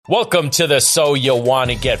Welcome to the So You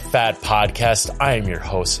Wanna Get Fat podcast. I am your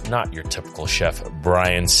host, not your typical chef,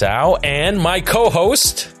 Brian Sow, and my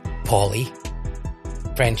co-host, Paulie,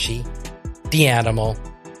 Frenchie, the animal,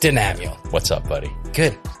 Daniel. What's up, buddy?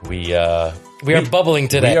 Good. We are bubbling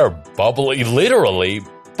today. We are bubbling, literally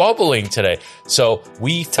bubbling today. So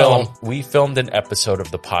we filmed an episode of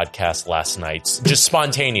the podcast last night, just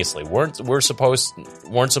spontaneously. weren't supposed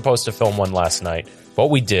to film one last night, but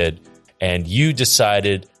we did, and you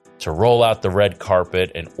decided to roll out the red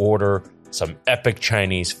carpet and order some epic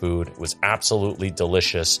Chinese food. It was absolutely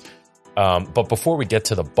delicious. But before we get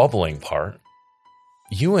to the bubbling part,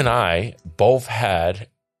 you and I both had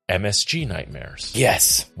MSG nightmares.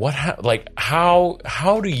 Yes.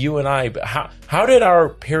 How do you and I, how did our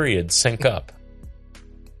periods sync up?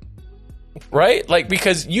 Right? Like,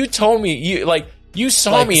 because you told me, you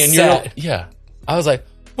saw me and yeah. I was like,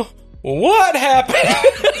 what happened?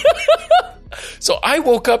 So I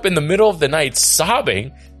woke up in the middle of the night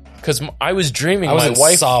sobbing because I was dreaming my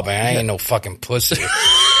wife. Sobbing. I ain't no fucking pussy.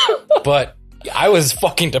 But I was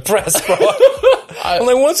fucking depressed, bro. I'm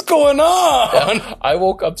like, what's going on? I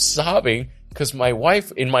woke up sobbing because my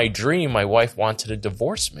wife, in my dream, my wife wanted to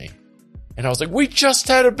divorce me. And I was like, we just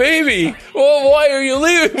had a baby. Well, why are you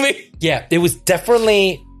leaving me? Yeah, it was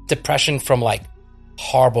definitely depression from like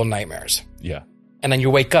horrible nightmares. Yeah. And then you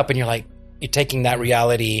wake up and you're taking that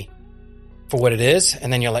reality for what it is,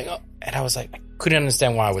 and then you're like, oh, and I was like, I couldn't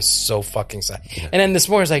understand why I was so fucking sad. Yeah. And then this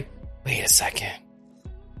morning I was like, wait a second,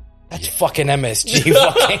 that's fucking MSG.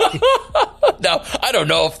 Now, I don't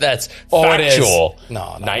know if that's factual. It is.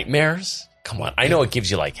 No. Nightmares? Come on. I know it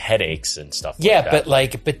gives you like headaches and stuff like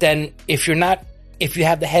that. but then if you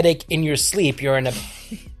have the headache in your sleep, you're in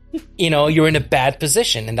a bad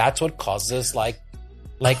position, and that's what causes like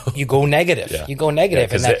you go negative. Yeah. You go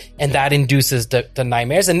negative, and that induces the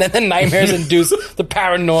nightmares, and then the nightmares induce the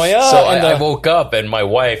paranoia. So I woke up, and my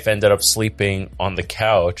wife ended up sleeping on the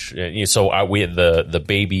couch. So we had the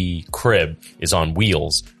baby crib is on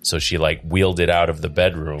wheels, so she wheeled it out of the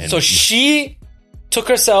bedroom. So she took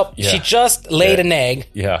herself. Yeah. She just laid an egg.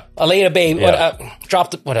 Yeah, laid a baby. Yeah.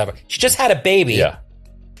 Dropped it. Whatever. She just had a baby. Yeah,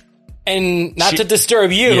 and not to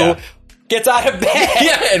disturb you. Yeah. Gets out of bed.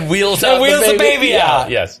 Yeah, and wheels the baby out.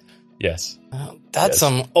 Yes. That's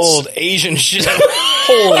some old Asian shit.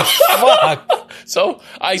 Holy fuck. So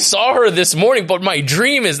I saw her this morning, but my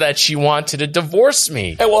dream is that she wanted to divorce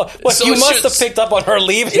me. Hey, so you must have picked up on her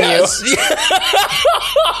leaving you.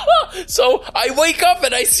 So I wake up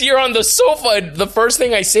and I see her on the sofa. The first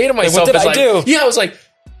thing I say to myself is do? Yeah, I was like,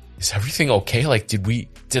 is everything okay? Like, did we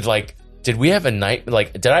have a night?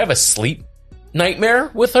 Like, did I have a sleep nightmare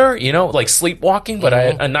with her, sleepwalking, but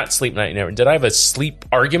I not sleep nightmare. Did I have a sleep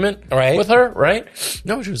argument with her? Right?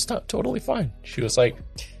 No, she was totally fine. She was like,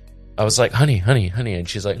 I was like, honey, and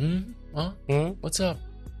she's like, what's up?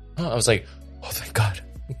 I was like, oh, thank God.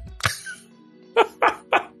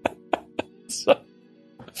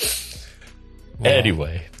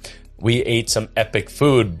 Anyway, we ate some epic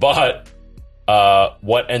food, but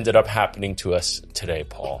what ended up happening to us today,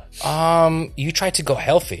 Paul? You tried to go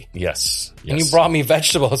healthy. Yes. And you brought me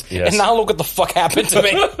vegetables. Yes. And now look what the fuck happened to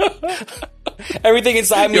me. Everything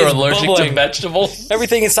inside me is bubbling. You're allergic to vegetables?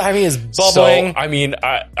 Everything inside me is bubbling. So, I mean,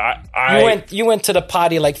 You went to the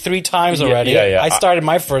potty 3 times already. Yeah. I started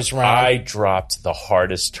my first round. I dropped the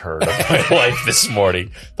hardest turd of my life this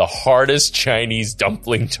morning. The hardest Chinese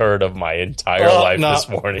dumpling turd of my entire life this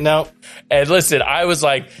morning. No. And listen, I was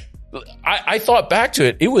like, I thought back to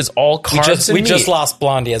it. It was all carbs and meat. We just lost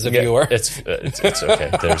Blondie as a viewer. It's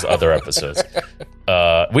okay. There's other episodes.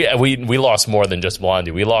 We lost more than just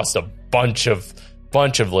Blondie. We lost a bunch of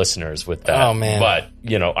listeners with that. Oh man! But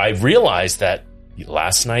I realized that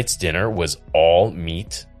last night's dinner was all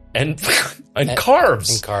meat and carbs. And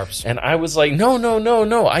carbs. And I was like,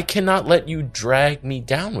 no! I cannot let you drag me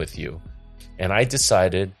down with you. And I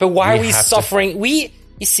decided. But why are we suffering?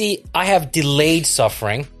 You see, I have delayed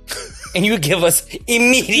suffering. And you give us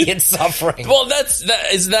immediate suffering. Well,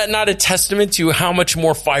 is that not a testament to how much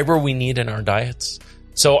more fiber we need in our diets?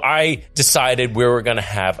 So I decided we were going to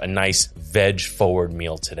have a nice veg-forward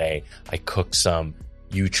meal today. I cooked some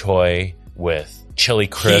yu choy with chili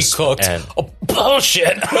crisp. He cooked.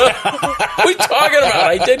 Bullshit. What are you talking about?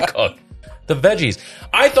 I did cook the veggies.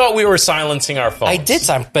 I thought we were silencing our phones. I did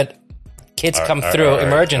but kids come through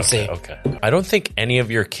emergency. Okay. I don't think any of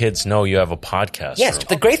your kids know you have a podcast. Yes.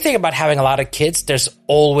 The great thing about having a lot of kids, there's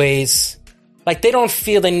always they don't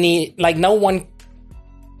feel the need. No one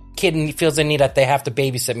kid feels the need that they have to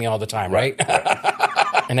babysit me all the time, right?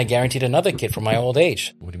 And I guaranteed another kid for my old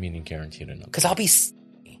age. What do you mean you guaranteed another? Because I'll be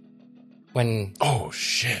When oh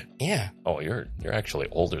shit, yeah. Oh, you're actually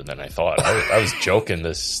older than I thought. I was joking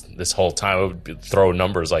this whole time. I would throw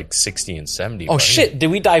numbers like 60 and 70. Oh shit! Did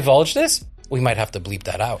we divulge this? We might have to bleep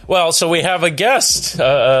that out. Well, so we have a guest.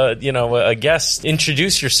 A guest.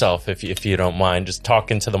 Introduce yourself if you don't mind. Just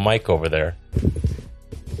talking to the mic over there.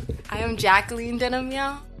 I am Jacqueline Denham.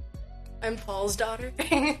 I'm Paul's daughter.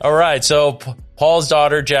 All right, so Paul's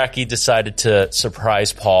daughter, Jackie, decided to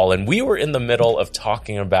surprise Paul, and we were in the middle of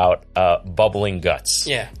talking about bubbling guts.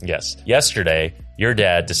 Yeah. Yes. Yesterday, your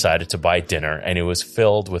dad decided to buy dinner, and it was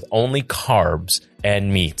filled with only carbs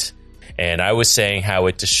and meat. And I was saying how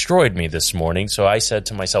it destroyed me this morning, so I said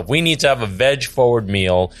to myself, we need to have a veg-forward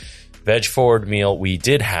meal. Veg-forward meal we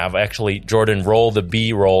did have. Actually, Jordan, roll the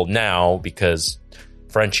B-roll now, because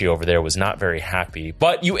Frenchie over there was not very happy,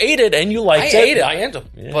 but you ate it and you liked it. I ate it. I ate it.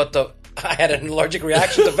 Yeah. But I had an allergic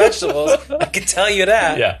reaction to vegetables. I can tell you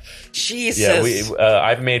that. Yeah. Jesus. Yeah.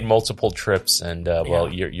 I've made multiple trips, and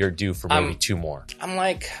you're due for maybe 2 more.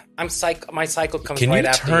 My cycle comes Can right you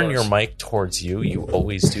after turn yours. your mic towards you? You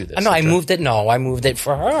always do this. No, I moved it. No, I moved it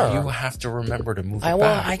for her. You have to remember to move it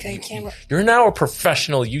back. I can't. You're now a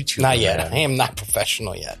professional YouTuber. Not yet. Man. I am not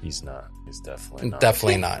professional yet. He's not. He's definitely not.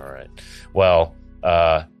 Definitely not. All right. Well.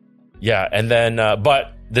 Yeah, and then,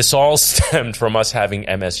 but this all stemmed from us having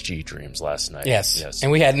MSG dreams last night. Yes.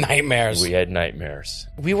 And we had nightmares.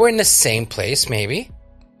 We were in the same place, maybe.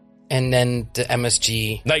 And then the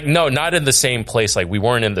MSG. Like, no, not in the same place. Like, we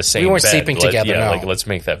weren't in the same bed. We weren't sleeping together, no. Like, let's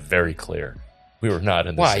make that very clear. We were not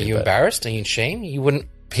in the Why, same bed. Why, are you embarrassed? Are you in shame? You wouldn't.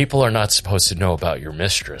 People are not supposed to know about your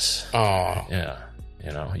mistress. Oh. Yeah.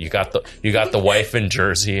 You know, you got the wife in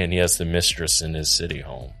Jersey, and he has the mistress in his city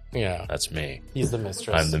home. Yeah. That's me. He's the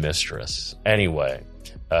mistress. I'm the mistress. Anyway.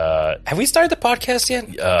 Have we started the podcast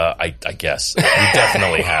yet? I guess. We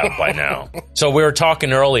definitely have by now. So we were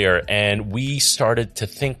talking earlier, and we started to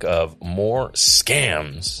think of more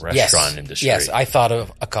scams restaurant industry. Yes, I thought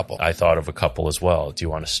of a couple. I thought of a couple as well. Do you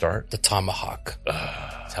want to start? The tomahawk.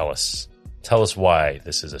 Tell us why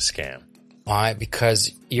this is a scam. Why?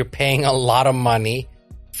 Because you're paying a lot of money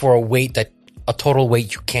for a total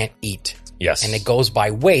weight you can't eat. Yes. And it goes by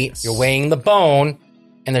weight. You're weighing the bone,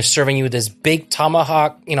 and they're serving you this big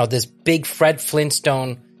tomahawk, this big Fred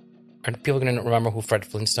Flintstone. Are people going to remember who Fred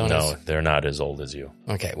Flintstone is? No, they're not as old as you.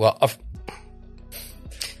 Okay, well.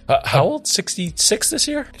 How old? 66 this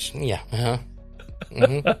year? Yeah. Uh-huh.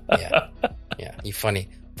 Mm-hmm. Yeah. You funny.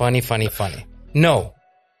 No.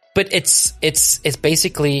 But it's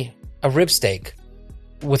basically a rib steak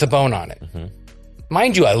with a bone on it. Mm-hmm.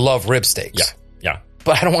 Mind you, I love rib steaks. Yeah.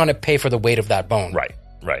 But I don't want to pay for the weight of that bone. Right.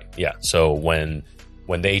 Yeah. So when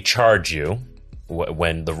they charge you,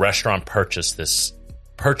 when the restaurant purchases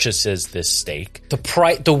this steak,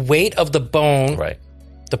 the weight of the bone, right?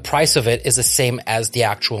 The price of it is the same as the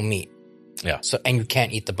actual meat. Yeah. So and you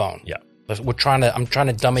can't eat the bone. Yeah. I'm trying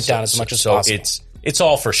to dumb it down as much as possible. It's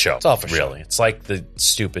all for show. It's all for show. Really. It's like the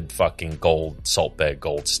stupid fucking salt bed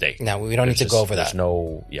gold steak. No, we don't need to go over that.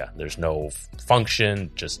 There's no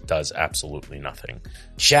function, just does absolutely nothing.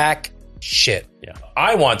 Jack shit. Yeah.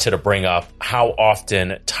 I wanted to bring up how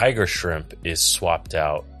often tiger shrimp is swapped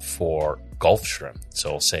out for Gulf shrimp. So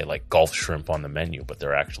it'll say like Gulf shrimp on the menu, but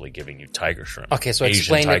they're actually giving you tiger shrimp. Okay, so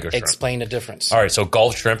explain the difference. All right, so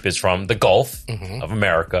Gulf shrimp is from the Gulf of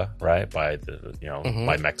America, right? By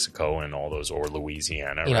by Mexico and all those, or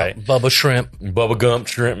Louisiana, right? Bubba shrimp. Bubba Gump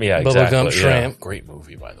shrimp, yeah, Bubba exactly. Gump shrimp. Yeah. Great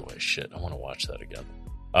movie, by the way. Shit, I want to watch that again.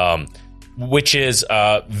 Which is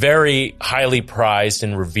very highly prized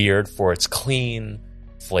and revered for its clean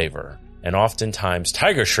flavor. And oftentimes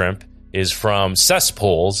tiger shrimp is from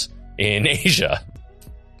cesspools in Asia.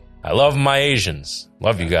 I love my Asians.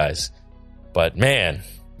 Love you guys. But man,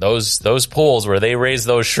 those pools where they raise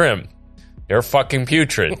those shrimp, they're fucking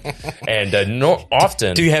putrid. And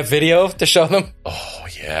often... Do you have video to show them? Oh,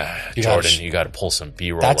 yeah. Jordan, you got to pull some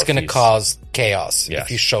B-roll. That's going to cause chaos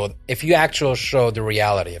if you actually show the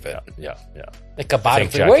reality of it. Yeah. Like a bottom.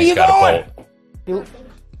 Where are you going?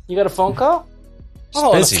 You got a phone call?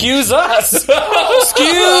 Oh, excuse us. Excuse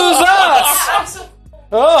us.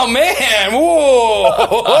 Oh, man.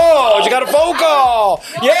 Whoa. You got a phone call.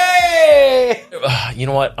 Yay. You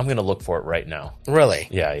know what? I'm going to look for it right now. Really?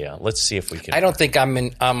 Yeah. Let's see if we can. I don't think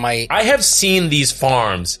I'm on my... I have seen these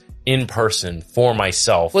farms in person for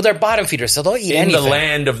myself. Well, they're bottom feeders, so they'll eat anything. In the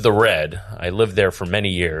land of the red. I lived there for many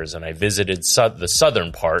years, and I visited the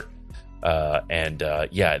southern part.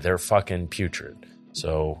 They're fucking putrid.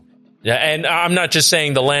 So, yeah, and I'm not just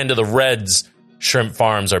saying the land of the reds shrimp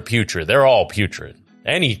farms are putrid. They're all putrid.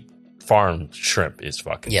 Any farm shrimp is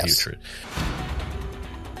fucking putrid.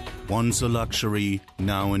 Once a luxury,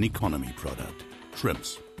 now an economy product.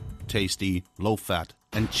 Shrimps. tasty, low-fat,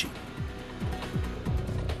 and cheap.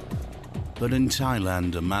 But in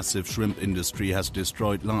Thailand, a massive shrimp industry has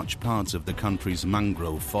destroyed large parts of the country's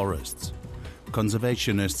mangrove forests.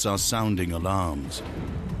 Conservationists are sounding alarms.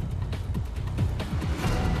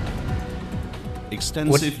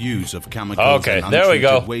 Extensive use of chemicals and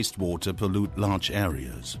untreated wastewater pollute large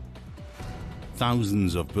areas.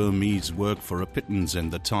 Thousands of Burmese work for a pittance in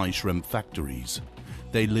the Thai shrimp factories.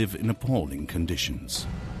 They live in appalling conditions.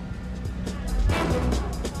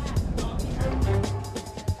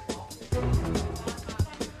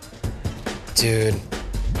 Dude.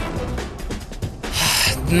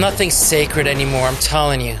 Nothing's sacred anymore, I'm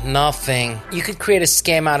telling you. Nothing. You could create a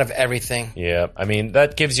scam out of everything. Yeah, I mean,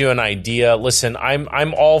 that gives you an idea. Listen,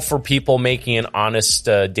 I'm all for people making an honest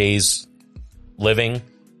day's living.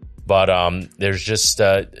 But there's just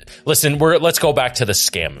listen. Let's go back to the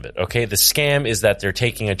scam of it. Okay, the scam is that they're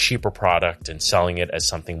taking a cheaper product and selling it as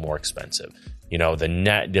something more expensive. You know,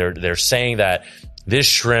 they're saying that this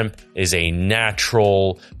shrimp is a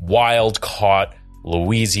natural, wild caught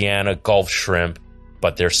Louisiana Gulf shrimp,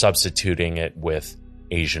 but they're substituting it with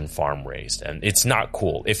Asian farm raised, and it's not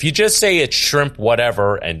cool. If you just say it's shrimp,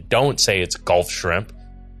 whatever, and don't say it's Gulf shrimp,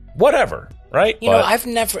 whatever, right?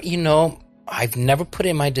 I've never put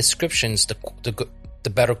in my descriptions the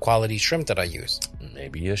better quality shrimp that I use.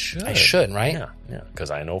 Maybe you should. I should, right? Yeah.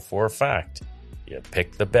 Because I know for a fact you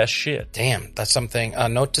pick the best shit. Damn, that's something.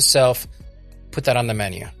 Note to self: put that on the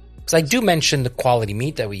menu. Because I do mention the quality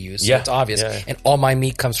meat that we use. So it's obvious, and all my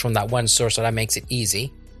meat comes from that one source, so that makes it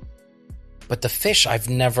easy. But the fish, I've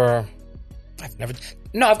never.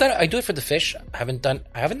 No, I've done. I do it for the fish. I haven't done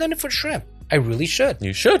it for shrimp. I really should.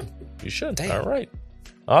 You should. Damn. All right.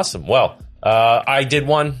 Awesome. Well. I did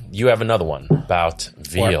one. You have another one about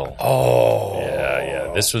veal. Oh,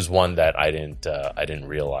 yeah. This was one that I didn't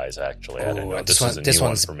realize actually. I didn't know this was a new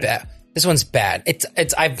one for me. Bad. This one's bad.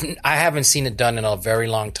 I haven't seen it done in a very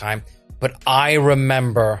long time, but I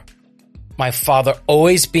remember my father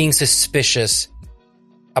always being suspicious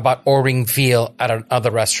about ordering veal at another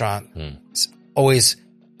restaurant. Always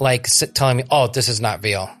telling me, "Oh, this is not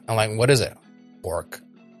veal." I'm like, "What is it?" Pork.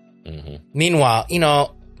 Mm-hmm. Meanwhile,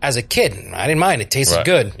 as a kid, I didn't mind. It tasted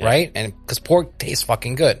good, right? And because pork tastes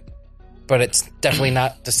fucking good. But it's definitely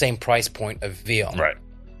not the same price point of veal. Right.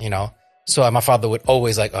 So my father would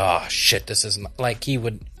always oh, shit, this is not, he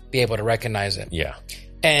would be able to recognize it. Yeah.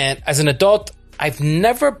 And as an adult, I've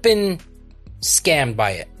never been scammed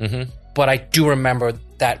by it. Mm-hmm. But I do remember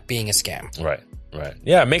that being a scam. Right.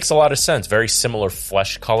 Yeah, it makes a lot of sense. Very similar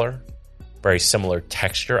flesh color. Very similar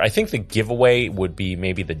texture. I think the giveaway would be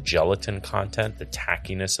maybe the gelatin content, the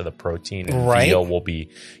tackiness of the protein. And veal will be,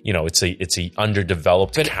 it's a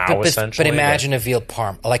underdeveloped cow essentially. But imagine a veal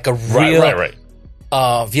parm, like a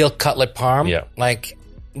real veal cutlet parm,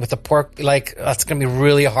 with a pork. That's going to be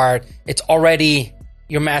really hard. It's already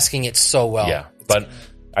you're masking it so well. Yeah, but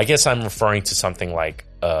I guess I'm referring to something like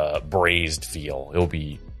braised veal.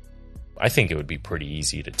 I think it would be pretty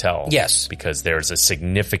easy to tell. Yes, because there's a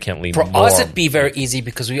significantly for more. us it'd be very easy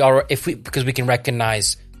because we can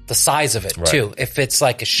recognize the size of it too. If it's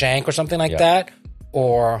like a shank or something like that,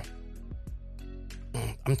 or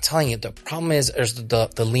I'm telling you, the problem is there's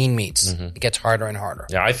the lean meats. Mm-hmm. It gets harder and harder.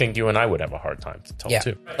 Yeah, I think you and I would have a hard time to tell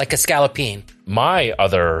too. Like a scallopine. My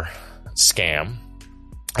other scam,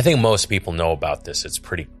 I think most people know about this. It's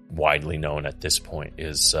pretty widely known at this point.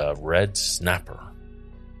 Is red snapper.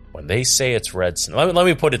 When they say it's red snapper, let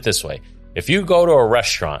me put it this way. If you go to a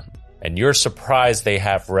restaurant and you're surprised they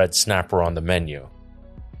have red snapper on the menu,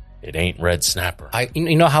 it ain't red snapper.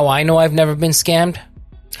 You know how I know I've never been scammed?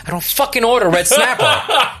 I don't fucking order red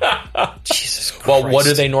snapper. Jesus Christ. Well, what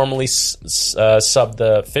do they normally sub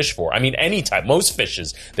the fish for? I mean, any type. Most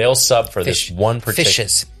fishes, they'll sub for this one particular.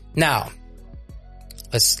 Fishes. Now,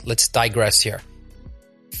 let's digress here.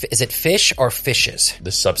 Is it fish or fishes?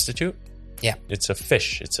 The substitute? Yeah. It's a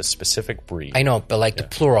fish. It's a specific breed. I know, but the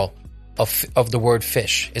plural of the word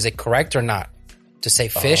fish. Is it correct or not? To say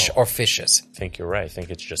fish or fishes? I think you're right. I think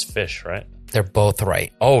it's just fish, right? They're both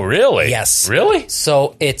right. Oh, really? Yes. Really?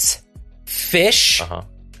 So it's fish,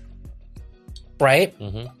 right?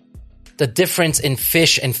 Mm-hmm. The difference in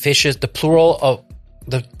fish and fishes, the plural of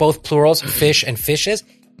both plurals, fish and fishes,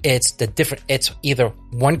 it's either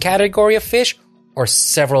one category of fish or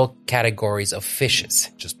several categories of fishes.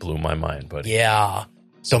 Just blew my mind, buddy. Yeah.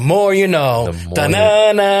 The more you know.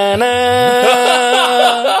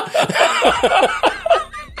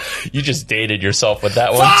 You just dated yourself with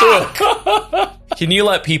that one, too. Can you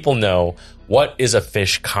let people know what is a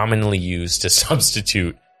fish commonly used to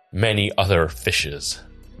substitute many other fishes?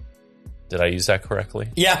 Did I use that correctly?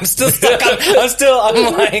 Yeah, I'm still stuck.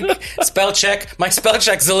 I'm like, spell check. My spell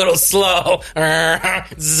check's a little slow.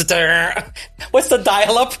 What's the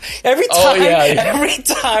dial-up? Every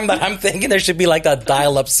time that I'm thinking there should be like a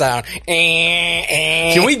dial-up sound.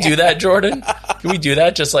 Can we do that, Jordan? Can we do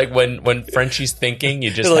that? Just like when Frenchie's thinking,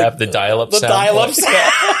 you just have the dial-up sound. The dial-up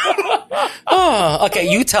sound. Oh, okay.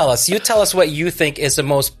 You tell us. You tell us what you think is the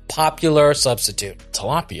most popular substitute.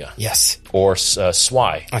 Tilapia. Yes. Or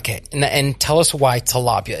swai. Okay. And tell us why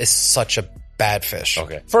tilapia is such a bad fish.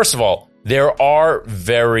 Okay. First of all, there are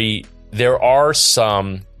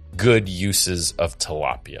some good uses of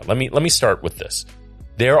tilapia. Let me start with this.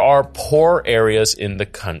 There are poor areas in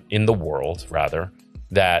the world, rather,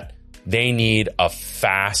 that they need a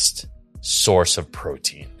fast source of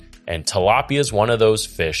protein. And tilapia is one of those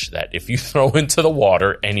fish that if you throw into the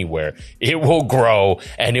water anywhere, it will grow,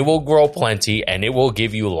 and it will grow plenty, and it will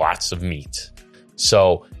give you lots of meat.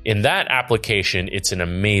 So in that application, it's an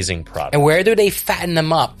amazing product. And where do they fatten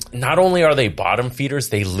them up? Not only are they bottom feeders,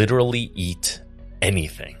 they literally eat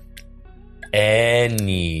anything.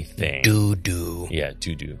 Anything. Doo-doo. Yeah,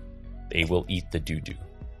 doo-doo. They will eat the doo-doo.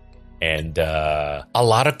 And a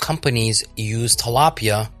lot of companies use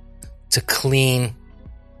tilapia to clean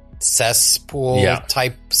cesspool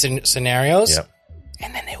type scenarios. Yep.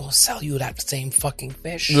 And then they will sell you that same fucking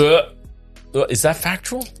fish. Is that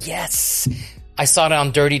factual? Yes. I saw it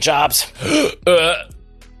on Dirty Jobs.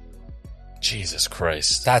 Jesus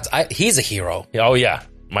Christ. He's a hero. Oh, yeah.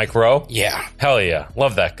 Mike Rowe? Yeah. Hell yeah.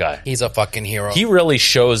 Love that guy. He's a fucking hero. He really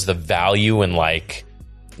shows the value in, like,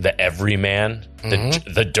 the everyman.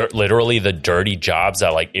 Literally the dirty jobs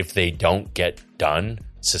that, like, if they don't get done,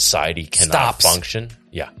 society cannot function.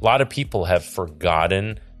 Yeah. A lot of people have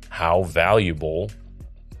forgotten how valuable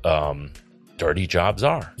dirty jobs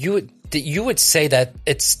are. You would say that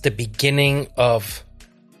it's the beginning of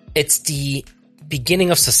society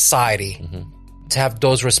to have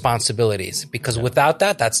those responsibilities, because without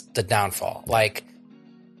that, that's the downfall. Like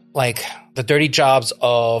the dirty jobs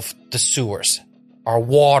of the sewers, our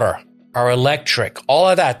water, our electric, all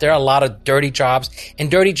of that. There are a lot of dirty jobs,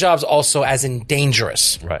 and dirty jobs also as in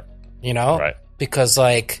dangerous. Right. You know? Right. Because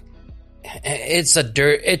like it's a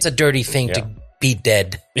dirty thing to be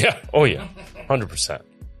dead. Yeah. Oh yeah. 100%.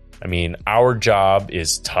 I mean, our job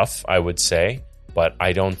is tough, I would say, but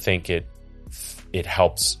I don't think it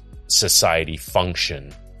helps society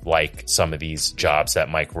function like some of these jobs that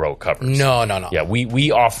Mike Rowe covers. No. Yeah, we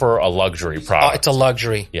offer a luxury product. It's a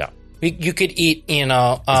luxury. Yeah. You could eat,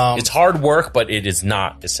 it's hard work, but it is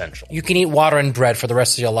not essential. You can eat water and bread for the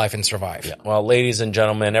rest of your life and survive. Yeah. Well, ladies and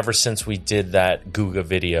gentlemen, ever since we did that Guga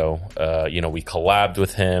video, we collabed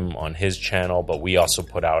with him on his channel, but we also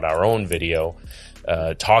put out our own video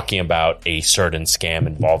talking about a certain scam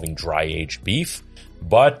involving dry-aged beef.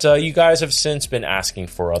 But you guys have since been asking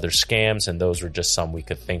for other scams, and those were just some we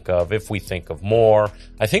could think of. If we think of more,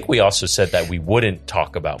 I think we also said that we wouldn't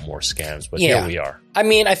talk about more scams, but here we are. I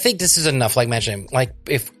mean, I think this is enough, like mentioning. But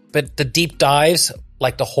the deep dives,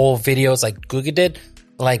 like the whole videos like Guga did,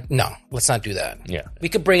 like, no, let's not do that. Yeah. We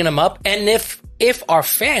could bring them up, and if our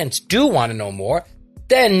fans do want to know more,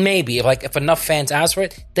 then maybe, if enough fans ask for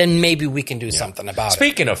it, then maybe we can do something about it.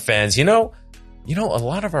 Speaking of fans, a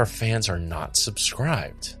lot of our fans are not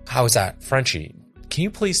subscribed. How is that? Frenchie, can you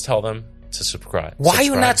please tell them to subscribe? Why are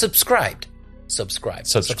you not subscribed? Subscribe.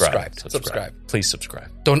 Subscribe. Please subscribe.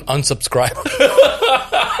 Don't unsubscribe.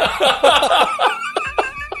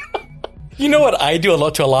 You know what I do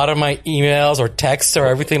to a lot of my emails or texts or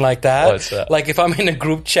everything like that? What's that? Like if I'm in a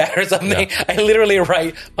group chat or something, I literally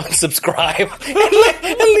write unsubscribe and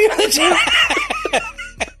leave the chat.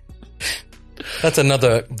 That's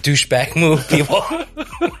another douchebag move, people.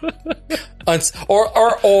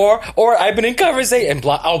 Or I've been in conversation and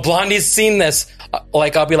Blondie's seen this.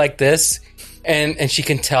 Like I'll be like this, and she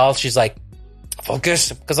can tell. She's like,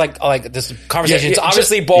 focus, because like this conversation is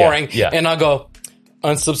obviously boring. Yeah. And I'll go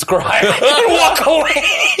unsubscribe and walk away.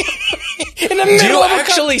 In the middle Do you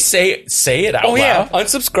actually say it out loud? Yeah,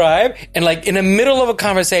 unsubscribe, and like in the middle of a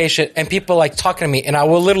conversation, and people like talking to me, and I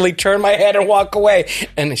will literally turn my head and walk away.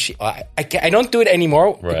 And I don't do it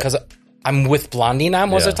anymore because I'm with Blondie now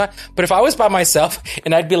most of the time. But if I was by myself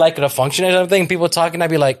and I'd be like at a function or something, people talking, I'd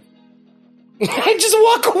be like, I just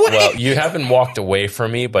walk away. Well, you haven't walked away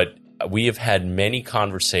from me, but we have had many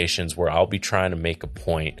conversations where I'll be trying to make a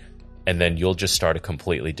point, and then you'll just start a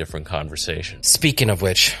completely different conversation. Speaking of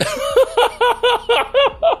which,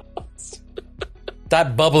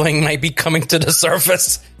 that bubbling might be coming to the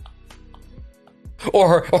surface.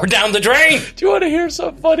 Or down the drain. Do you want to hear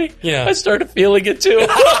something funny? Yeah. I started feeling it too. I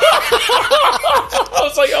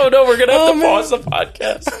was like, oh no, we're going to have to pause the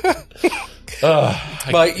podcast.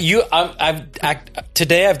 But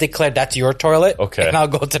today I've declared that's your toilet. Okay. And I'll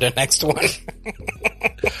go to the next one.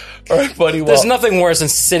 All right, buddy. Well, there's nothing worse than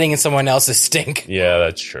sitting in someone else's stink. Yeah,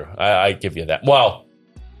 that's true. I give you that. Well,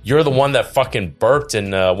 you're the one that fucking burped in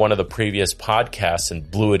one of the previous podcasts and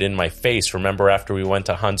blew it in my face. Remember after we went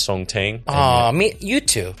to Han Song Ting? Oh, you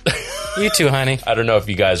too. You too, honey. I don't know if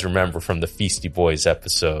you guys remember from the Feasty Boys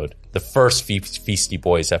episode, the first Feasty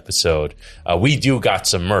Boys episode. We do got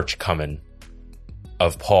some merch coming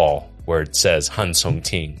of Paul where it says Han Song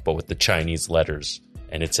Ting, but with the Chinese letters,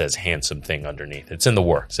 and it says handsome thing underneath. It's in the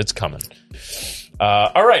works. It's coming.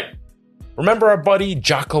 All right. Remember our buddy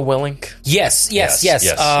Jocko Willink? Yes.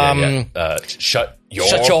 Shut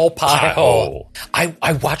your pie hole.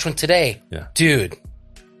 I watched one today, dude,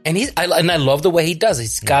 and I love the way he does.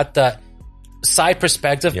 He's got the side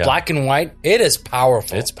perspective, black and white. It is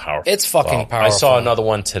powerful. It's powerful. It's fucking powerful. I saw another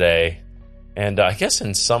one today, and I guess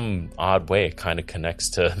in some odd way it kind of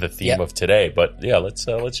connects to the theme of today. But yeah, let's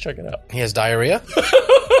check it out. He has diarrhea.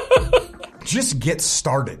 Just get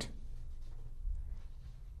started.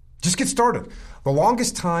 Just get started. The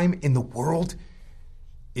longest time in the world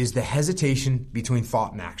is the hesitation between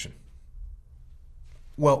thought and action.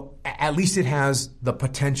 Well, at least it has the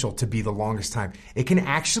potential to be the longest time. It can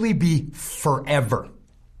actually be forever.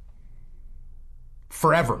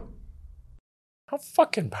 Forever. How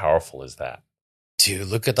fucking powerful is that? Dude,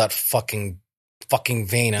 look at that fucking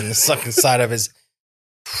vein on the second side of his...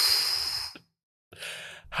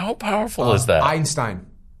 How powerful is that? Einstein.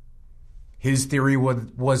 His theory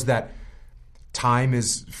was that time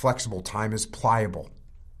is flexible, time is pliable.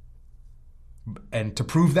 And to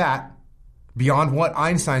prove that, beyond what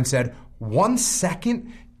Einstein said, 1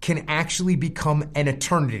 second can actually become an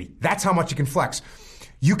eternity. That's how much it can flex.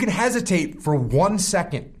 You can hesitate for 1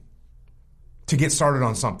 second to get started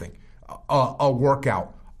on something, a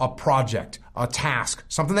workout, a project, a task,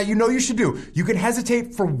 something that you know you should do. You can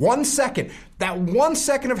hesitate for 1 second. That 1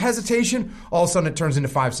 second of hesitation, all of a sudden it turns into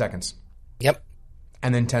 5 seconds. Yep.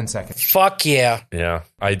 And then 10 seconds. Fuck yeah. Yeah,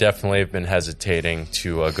 I definitely have been hesitating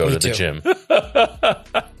to go to the gym.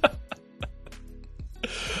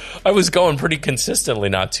 I was going pretty consistently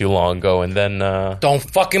not too long ago, and then... Don't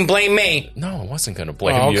fucking blame me. No, I wasn't going to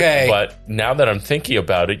blame you. But now that I'm thinking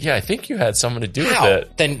about it, I think you had something to do with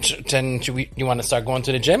it. Then should you want to start going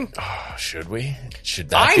to the gym? Oh, should we?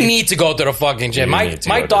 I need to go to the fucking gym.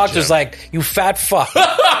 My doctor's like, you fat fuck.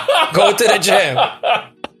 Go to the gym.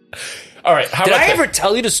 All right. Did I ever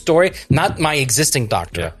tell you the story? Not my existing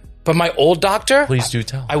doctor, but my old doctor? Please do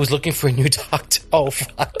tell. I was looking for a new doctor. Oh,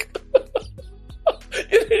 fuck.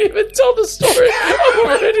 You didn't even tell the story. I'm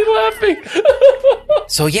already laughing.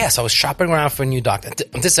 So, yes, I was shopping around for a new doctor.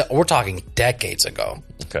 We're talking decades ago.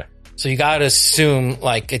 Okay. So you got to assume,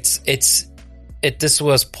 like, this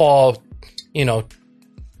was Paul, lean,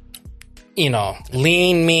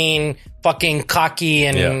 mean, fucking cocky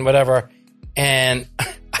and whatever. And...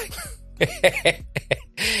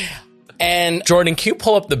 and Jordan, can you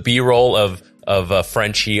pull up the B-roll of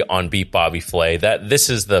Frenchie on Beat Bobby Flay?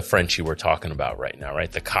 This is the Frenchie we're talking about right now,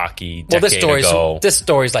 right? The cocky decade ago. This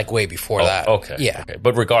story's like way before that. Okay. Yeah. Okay.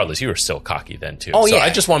 But regardless, you were still cocky then too. Oh, so yeah.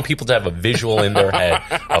 I just want people to have a visual in their head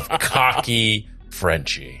of cocky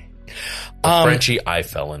Frenchie. Frenchie I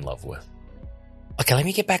fell in love with. Okay, let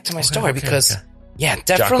me get back to my story because... Okay. Yeah,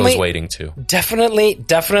 definitely. Jocko's waiting too.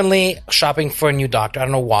 Definitely shopping for a new doctor. I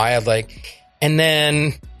don't know why. And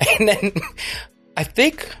then I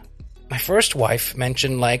think my first wife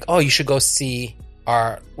mentioned like, oh, you should go see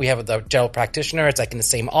we have the general practitioner. It's like in the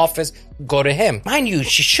same office. Go to him. Mind you,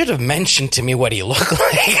 she should have mentioned to me what he looked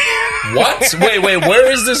like. What? Wait,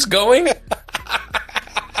 where is this going?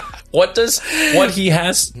 What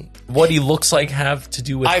he looks like have to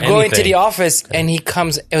do with anything? I go into the office and he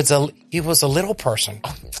comes. He was a little person.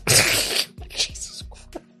 Oh, Jesus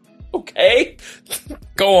Christ. Okay,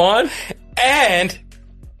 go on. And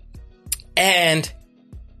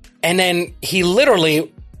then he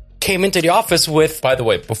literally came into the office with. By the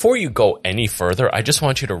way, before you go any further, I just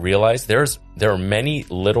want you to realize there are many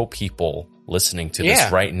little people listening to this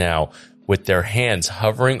right now with their hands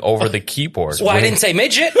hovering over the keyboard. Well, I didn't say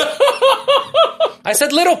midget. I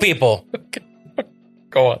said little people. Okay.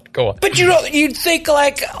 Go on. But you'd think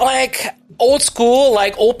like old school,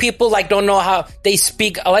 like old people don't know how they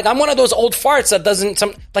speak. Like I'm one of those old farts that doesn't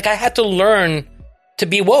I had to learn to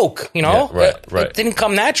be woke, you know? Yeah, right. It didn't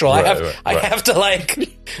come natural. I have to like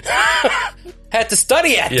had to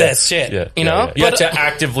study at this shit, you know? Yeah. You have to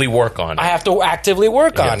actively work on it. I have to actively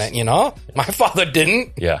work on it, you know? My father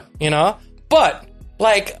didn't. Yeah. You know? But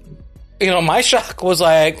like, you know, my shock was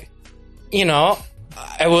like, you know,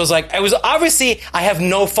 it was obviously I have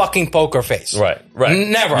no fucking poker face. Right.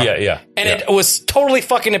 Never. Yeah. And it was totally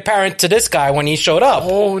fucking apparent to this guy when he showed up.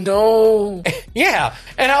 Oh, no. Yeah.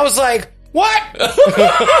 And I was like, what?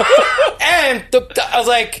 And I was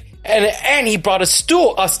like, and he brought a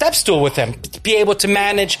step stool with him to be able to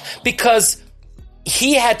manage, because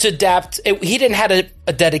he had to adapt. He didn't have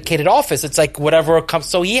a dedicated office. It's like whatever comes.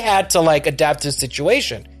 So he had to like adapt to the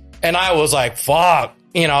situation. And I was like, fuck,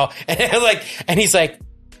 you know, and he's like,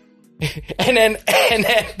 and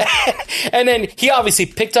then he obviously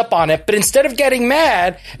picked up on it, but instead of getting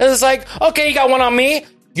mad, it was like, okay, you got one on me.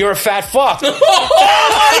 You're a fat fuck. Oh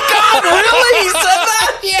my God, really? He said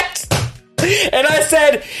that? Yes. And I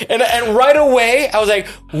said, and right away, I was like,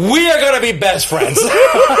 we are going to be best friends.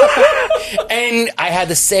 And I had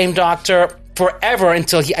the same doctor forever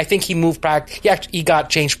until I think he moved practice. He got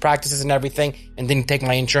changed practices and everything and didn't take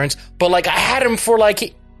my insurance. But like, I had him for like,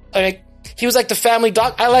 he was like the family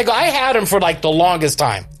doc. I had him for like the longest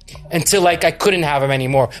time until like I couldn't have him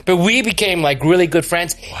anymore. But we became like really good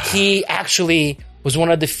friends. Wow. He actually was one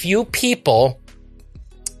of the few people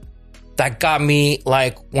that got me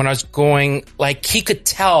like when I was going, like he could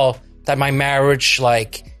tell that my marriage,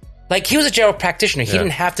 like he was a general practitioner. He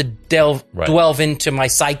didn't have to delve into my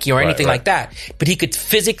psyche or anything like that. But he could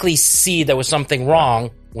physically see there was something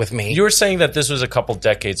wrong with me. You were saying that this was a couple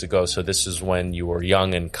decades ago, so this is when you were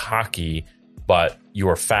young and cocky, but you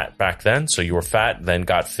were fat back then. So you were fat, then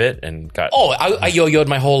got fit and got... Oh, I yo-yoed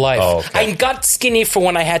my whole life. Oh, okay. I got skinny for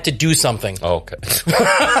when I had to do something. Oh, okay.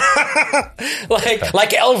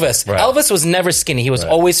 like Elvis. Right. Elvis was never skinny. He was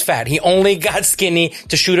always fat. He only got skinny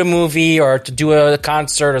to shoot a movie or to do a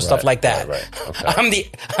concert or stuff like that. Right. Okay.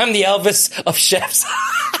 I'm the Elvis of chefs.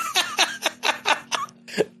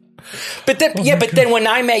 But then when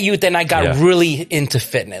I met you, then I got really into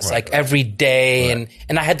fitness, every day,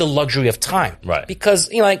 and I had the luxury of time, because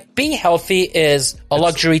you know, like being healthy is a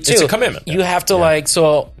luxury too. It's a commitment. You have to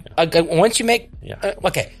once you make,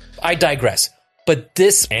 okay, I digress. But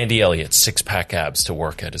this Andy Elliott 6-pack abs to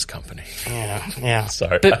work at his company. Yeah.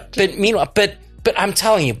 Sorry, but meanwhile, but I'm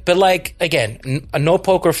telling you, but like again, no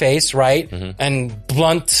poker face, right, and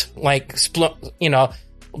blunt,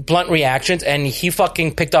 blunt reactions, and he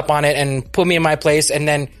fucking picked up on it and put me in my place, and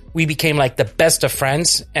then we became like the best of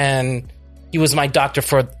friends, and he was my doctor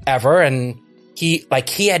forever, and he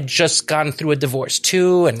had just gone through a divorce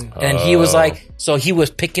too, and he was like, so he was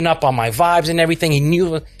picking up on my vibes and everything. He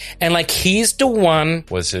knew, and like he's the one.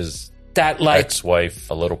 Was his like ex-wife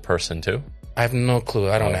a little person too? I have no clue.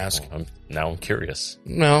 I don't ask. I'm curious.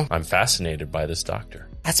 No, I'm fascinated by this doctor.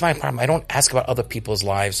 That's my problem. I don't ask about other people's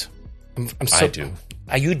lives. I do.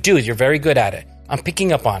 You do. You're very good at it. I'm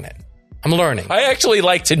picking up on it. I'm learning. I actually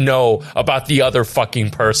like to know about the other fucking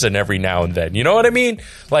person every now and then. You know what I mean?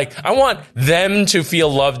 Like, I want them to feel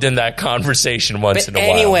loved in that conversation once in a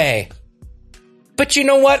while. Anyway, but you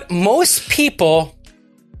know what? Most people,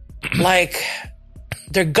 like,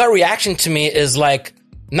 their gut reaction to me is like,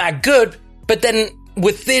 not good, but then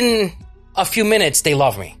within a few minutes, they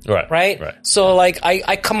love me. Right? So, like,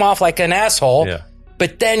 I come off like an asshole. Yeah.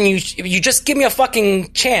 But then you just give me a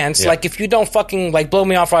fucking chance. Like if you don't fucking like blow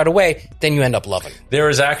me off right away, then you end up loving. There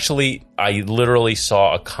is actually, I literally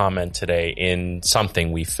saw a comment today in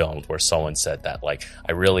something we filmed where someone said that, like,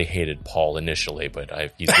 I really hated Paul initially, but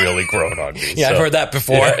he's really grown on me. Yeah, so, I've heard that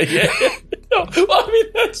before. Yeah. No, well, I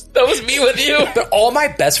mean, that was me with you. But all my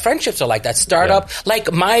best friendships are like that.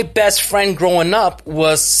 Like my best friend growing up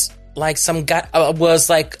was like some guy, was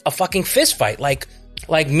like a fucking fist fight.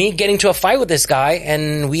 Like me getting to a fight with this guy,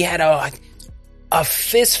 and we had a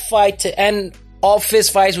fist fight to end all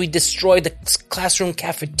fist fights. We destroyed the classroom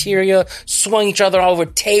cafeteria, swung each other over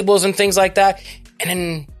tables and things like that, and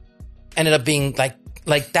then ended up being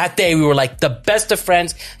like that day we were like the best of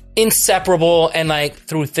friends, inseparable, and like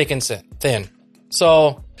through thick and thin.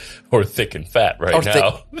 So, or thick and fat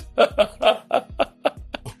now.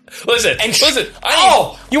 Listen.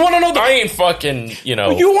 You want to know I ain't fucking, you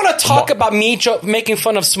want to talk about me making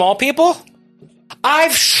fun of small people?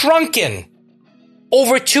 I've shrunken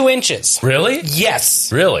over 2 inches. Really?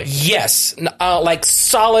 Yes. Really? Yes. Like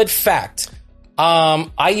solid fact.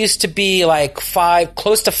 I used to be like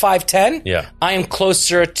close to 5'10". Yeah. I am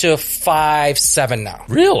closer to 5'7" now.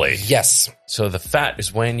 Really? Yes. So the fat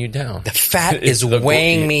is weighing you down. The fat is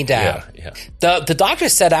weighing me down. Yeah. The doctor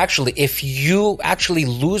said actually, if you actually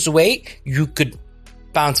lose weight, you could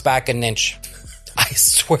bounce back an inch. I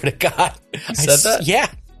swear to God. You said that? Yeah.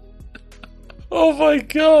 Oh my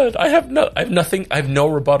God. I have no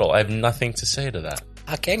rebuttal. I have nothing to say to that.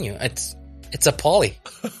 How can you? It's appalling.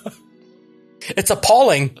 It's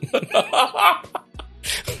appalling.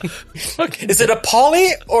 Okay. Is it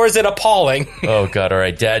appalling or is it appalling? Oh God. All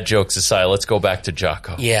right. Dad jokes aside, let's go back to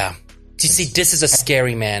Jocko. Yeah. Do you see, this is a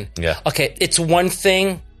scary man. Yeah. Okay. It's one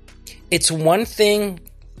thing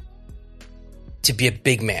to be a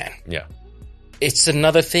big man. Yeah. It's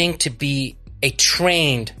another thing to be a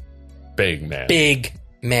trained big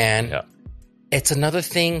man. Yeah. It's another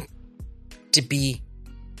thing to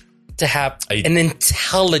have an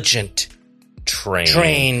intelligent,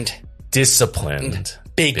 trained, disciplined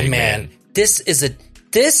big man. This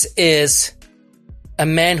is a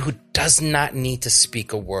man who does not need to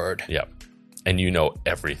speak a word. Yeah. And you know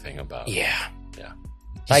everything about him. Yeah. Yeah.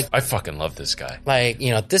 Like, I fucking love this guy. Like,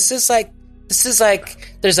 this is like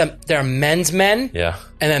there are men's men. Yeah.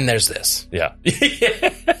 And then there's this. Yeah.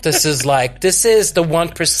 This is the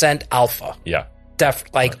 1% alpha. Yeah.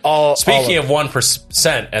 Speaking of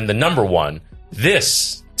 1% and the number one,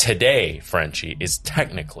 this today, Frenchie, is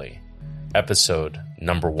technically episode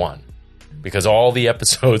number 1. Because all the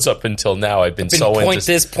episodes up until now, I've been so point into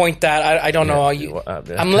this, point that. I don't know.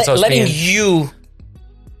 I'm letting you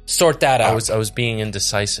sort that out. I was being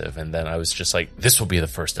indecisive, and then I was just like, "This will be the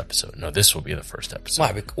first episode." No, this will be the first episode.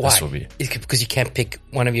 Why? This will be because you can't pick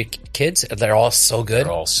one of your kids. They're all so good.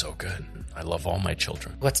 They're all so good. I love all my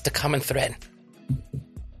children. What's the common thread?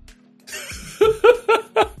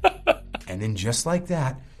 And then just like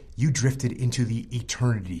that, you drifted into the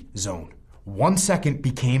eternity zone. 1 second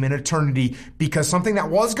became an eternity because something that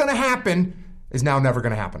was going to happen is now never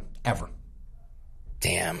going to happen. Ever.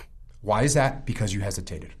 Damn. Why is that? Because you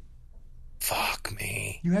hesitated. Fuck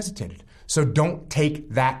me. You hesitated. So don't take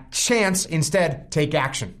that chance. Instead, take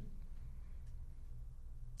action.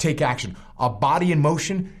 Take action. A body in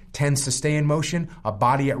motion tends to stay in motion. A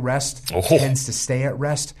body at rest tends to stay at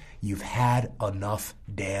rest. You've had enough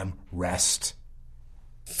damn rest.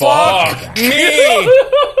 Fuck me!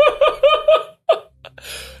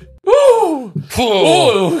 Woo!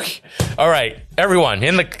 Ooh. All right, everyone,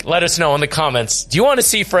 let us know in the comments. Do you want to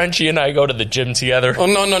see Frenchie and I go to the gym together? Oh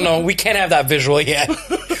no! We can't have that visual yet.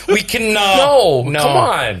 We cannot. No, come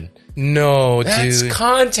on. No, That's dude.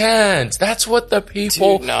 content. That's what the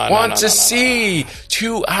people want to see.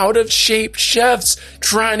 2 out-of-shape chefs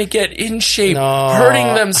trying to get in shape,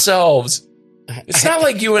 hurting themselves. It's not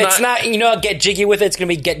like you and It's not, get jiggy with it. It's going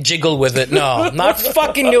to be get jiggle with it. No, not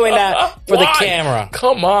fucking doing that for the camera.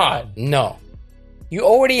 Come on. No. You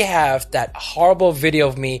already have that horrible video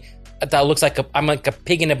of me that looks like I'm like a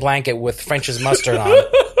pig in a blanket with French's mustard on.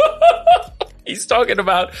 He's talking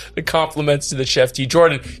about the compliments to the Chef T.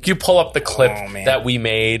 Jordan, can you pull up the clip that we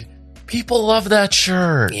made? People love that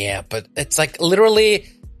shirt. Yeah, but it's like literally,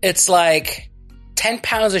 it's like 10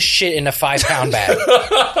 pounds of shit in a 5-pound bag.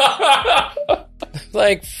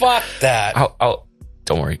 Like, fuck that.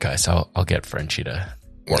 Don't worry, guys. I'll get Frenchie to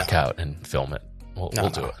work out and film it. We'll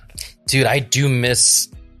do it. Dude, I do miss,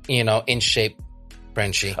 in shape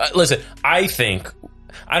Frenchie. Listen, I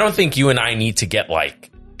don't think you and I need to get like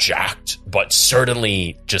jacked, but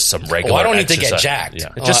certainly just some regular I don't need exercise. to get jacked. Yeah,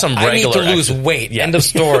 just some regular I need to lose weight. Yeah. End of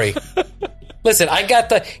story. Listen, I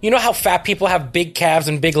got how fat people have big calves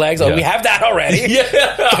and big legs? Oh, we have that already.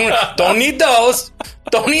 Yeah. Don't need those.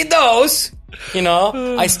 Don't need those.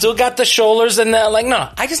 I still got the shoulders and no,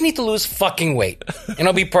 I just need to lose fucking weight and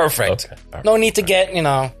it'll be perfect. Okay. Right. No need to get, we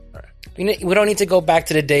don't need to go back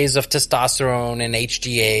to the days of testosterone and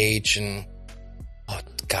HGH and, oh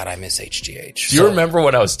God, I miss HGH. Do you remember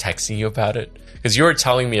when I was texting you about it? Because you were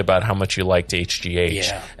telling me about how much you liked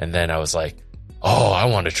HGH and then I was like, oh, I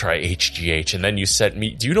want to try HGH. And then you sent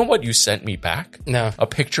me, do you know what you sent me back? No. A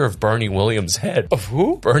picture of Bernie Williams' head. Of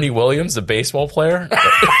who? Bernie Williams, the baseball player.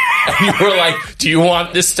 And you were like, do you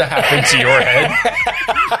want this to happen to your head?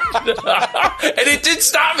 And it did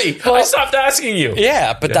stop me. Well, I stopped asking you.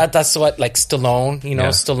 Yeah, but that's what, like Stallone,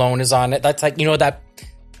 Stallone is on it. That's like, that,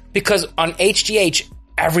 because on HGH,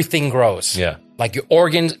 everything grows. Yeah. Like your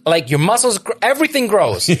organs, like your muscles, everything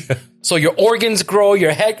grows. Yeah. So your organs grow,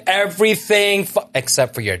 your head, everything,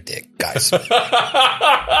 except for your dick, guys.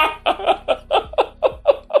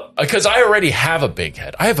 Because I already have a big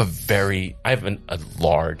head. I have a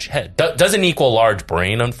large head. Doesn't equal large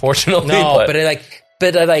brain, unfortunately. No, but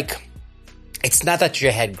it's not that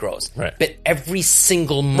your head grows, right? But every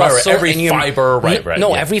single muscle, every fiber, right?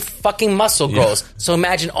 No, every fucking muscle grows. So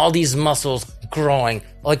imagine all these muscles growing,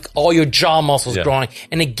 like all your jaw muscles growing,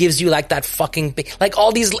 and it gives you like that fucking big, like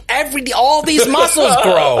all these muscles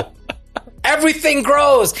grow. Everything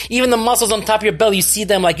grows. Even the muscles on top of your belly. You see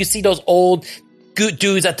them like you see those old good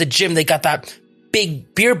dudes at the gym. They got that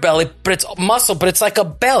big beer belly, but it's muscle, but it's like a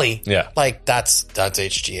belly. Yeah. Like that's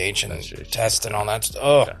HGH and test and all that stuff.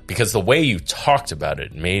 Oh. Yeah. Because the way you talked about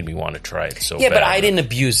it made me want to try it so bad. Yeah, but I didn't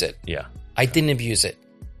abuse it. Yeah. I didn't abuse it.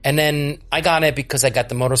 And then I got it because I got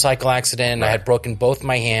the motorcycle accident. Right. I had broken both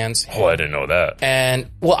my hands. Oh, I didn't know that. And,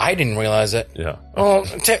 well, I didn't realize it. Yeah. Well,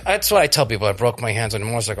 that's what I tell people. I broke my hands on a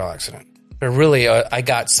motorcycle accident. But really, I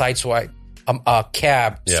got sideswiped, a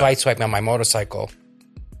cab sideswiped me on my motorcycle.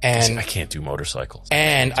 And I can't do motorcycles.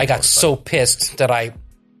 And I got so pissed that I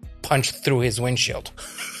punched through his windshield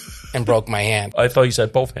and broke my hand. I thought you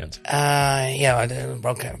said both hands. Yeah, I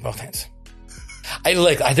broke both hands.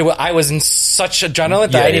 I was in such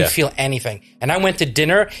adrenaline that I didn't feel anything. And I went to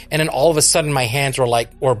dinner, and then all of a sudden my hands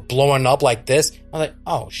were blowing up like this. I was like,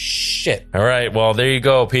 oh, shit. All right, well, there you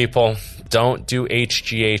go, people. Don't do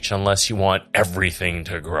HGH unless you want everything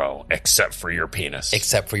to grow, except for your penis.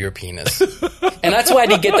 Except for your penis. And that's why I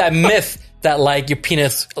didn't get that myth that, like, your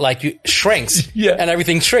penis, like, you shrinks. Yeah. And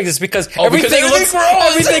everything shrinks. It's because everything grows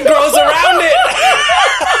around it.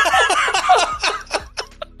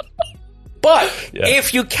 But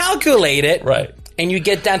if you calculate it, right, and you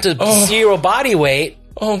get down to zero body weight,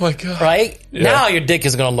 oh my god, right, now your dick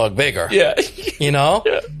is going to look bigger. Yeah, you know,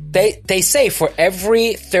 they say for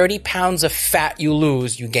every 30 pounds of fat you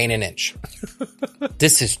lose, you gain an inch.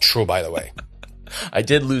 This is true, by the way. I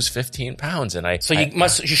did lose 15 pounds, and you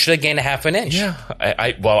should have gained a half an inch. Yeah,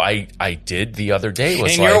 I did the other day.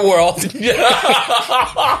 In your world, that's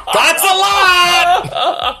a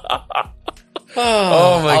lot.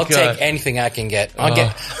 Oh my god! I'll take anything I can get.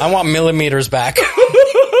 I want millimeters back.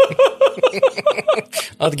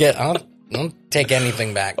 I'll take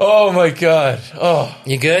anything back. Oh my god! Oh,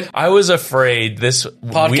 you good? I was afraid this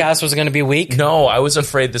podcast was going to be weak. No, I was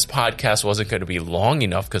afraid this podcast wasn't going to be long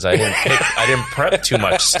enough because I didn't prep too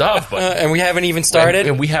much stuff. But and we haven't even started.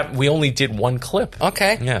 And we only did one clip.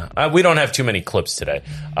 Okay. Yeah, we don't have too many clips today.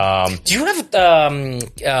 Do you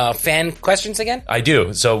have fan questions again? I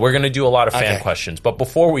do. So we're going to do a lot of fan questions. But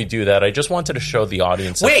before we do that, I just wanted to show the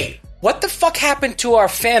audience. Wait, what the fuck happened to our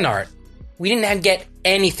fan art? We didn't get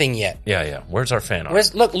anything yet. Yeah. Where's our fan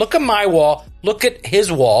art? Look at my wall. Look at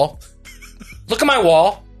his wall. Look at my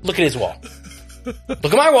wall. Look at his wall. Look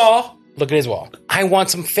at my wall. Look at his wall. I want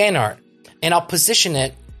some fan art, and I'll position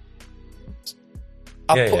it.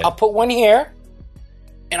 I'll put one here,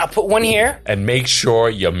 and I'll put one here. And make sure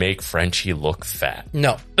you make Frenchie look fat.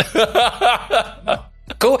 No.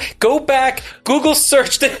 Go back. Google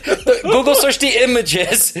search the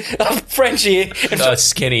images of Frenchie.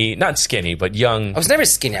 Skinny, not skinny, but young. I was never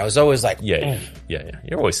skinny. I was always like, yeah.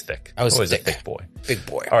 You're always thick. I was always thick. a thick boy. Big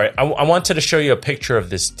boy. All right, I wanted to show you a picture of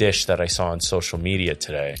this dish that I saw on social media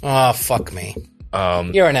today. Oh, fuck me.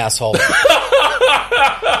 You're an asshole.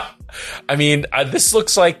 I mean, this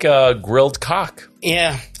looks like a grilled cock.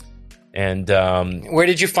 Yeah. And where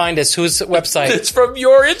did you find this? Whose website? It's from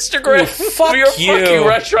your Instagram. Ooh, fuck your you. Fucking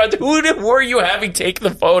restaurant. Who were you having take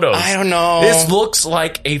the photos? I don't know. This looks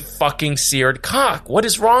like a fucking seared cock. What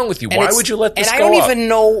is wrong with you? Why would you let this go up? And I don't even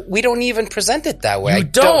know. We don't even present it that way. You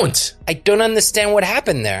don't. I don't understand what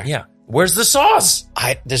happened there. Yeah. Where's the sauce?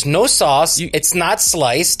 There's no sauce. It's not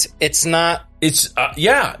sliced. It's not. It's,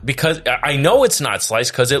 because I know it's not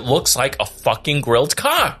sliced because it looks like a fucking grilled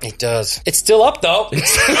cock. It does. It's still up, though.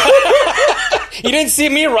 You didn't see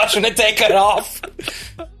me rushing to take it off.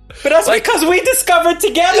 But that's because we discovered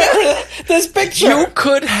together this picture. You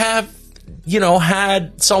could have,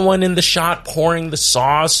 had someone in the shot pouring the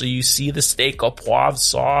sauce so you see the steak au poivre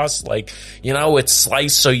sauce. It's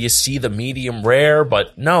sliced so you see the medium rare,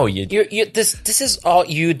 but no. This is all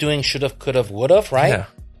you doing should've, could've, would've, right? Yeah.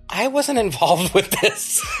 I wasn't involved with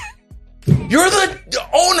this. You're the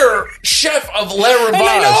owner, chef of Le Ravage. And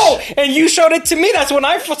I know, and you showed it to me. That's when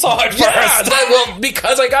I saw it first.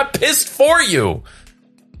 Because I got pissed for you.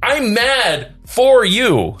 I'm mad for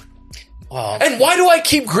you. And why do I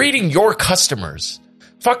keep greeting your customers?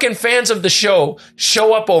 Fucking fans of the show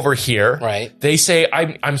up over here. Right. They say,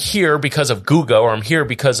 I'm here because of Guga, or I'm here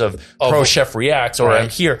because of Pro Chef Reacts, or I'm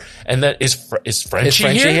here. And then is Frenchie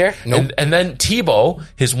here? Nope. And then Thibaut,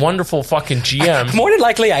 his wonderful fucking GM. More than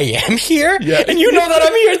likely I am here. Yeah. And you know that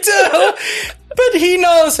I'm here too. But he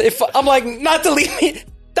knows if I'm like, not to leave me,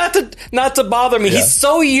 not to bother me. Yeah. He's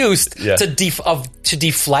so used to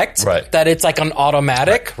deflect that it's like an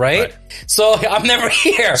automatic, right? So I'm never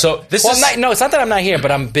here. So this no, it's not that I'm not here,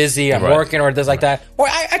 but I'm busy, I'm working, or does like that. Or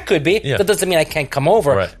I could be. Yeah. That doesn't mean I can't come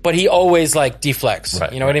over. Right. But he always deflects.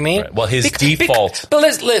 Right. You know what I mean? Right. Well, his default.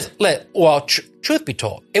 But truth be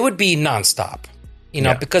told, it would be nonstop.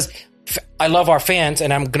 Because I love our fans,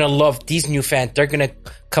 and I'm gonna love these new fans. They're gonna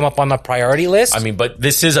come up on the priority list. I mean, but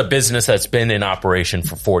this is a business that's been in operation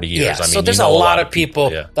for 40 years. Yeah, I mean, so there's a lot of people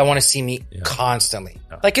that want to see me constantly.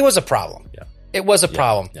 Yeah. Like, it was a problem. Yeah. It was a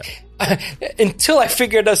problem. Yeah. Until I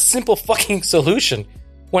figured a simple fucking solution.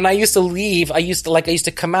 When I used to leave, I used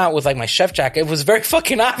to come out with like my chef jacket. It was very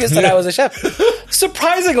fucking obvious that I was a chef.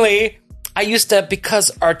 Surprisingly, I used to,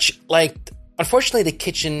 because unfortunately the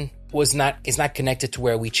kitchen is not connected to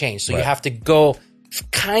where we change. So you have to go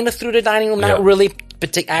kind of through the dining room, not really,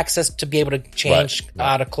 but take access to be able to change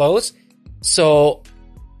out of clothes. So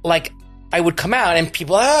like, I would come out and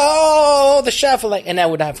people, oh, the chef, and I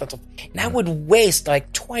would waste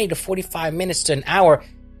like 20 to 45 minutes to an hour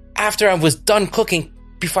after I was done cooking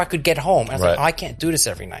before I could get home. I was like, oh, I can't do this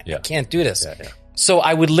every night. I can't do this. Yeah, yeah. So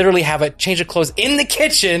I would literally have a change of clothes in the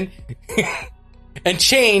kitchen and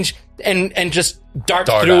change and just dart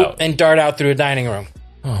out through a dining room.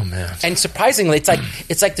 Oh man. And surprisingly, it's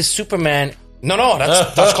like the Superman. No,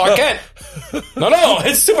 that's Clark Kent. No,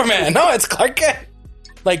 it's Superman. No, it's Clark Kent.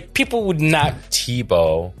 Like, people would not.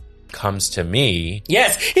 Tebow comes to me.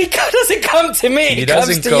 Yes, he doesn't come to me. He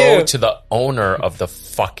doesn't go to the owner of the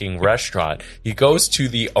fucking restaurant. He goes to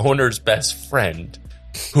the owner's best friend,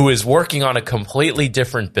 who is working on a completely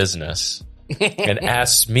different business, and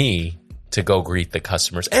asks me to go greet the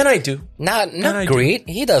customers. And I do. Not greet.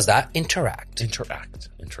 He does that. Interact.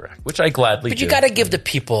 Which I gladly do. But you got to give the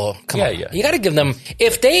people, you got to give them,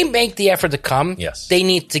 if they make the effort to come, they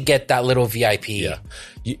need to get that little VIP. Yeah.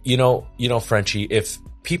 You know, Frenchie, if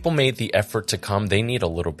people made the effort to come, they need a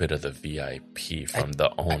little bit of the VIP from the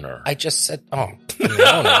owner. I just said, the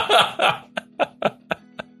owner.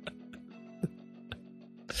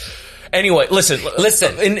 Anyway, listen.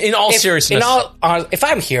 In all seriousness, if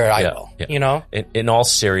I'm here, I will. Yeah. You know, in all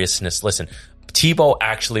seriousness, listen. Tebow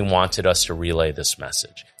actually wanted us to relay this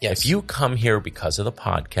message. Yes. If you come here because of the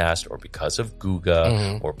podcast, or because of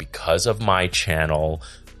Guga, or because of my channel,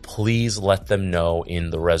 please let them know in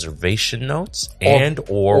the reservation notes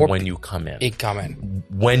or when you come in.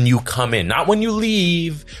 When you come in, not when you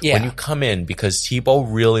leave. Yeah. When you come in, because Tebow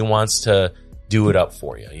really wants to do it up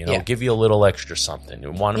for you, give you a little extra something. We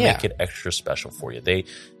want to make it extra special for you.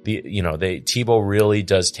 Tebow really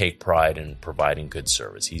does take pride in providing good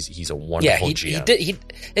service. He's a wonderful GM.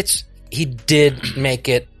 He did make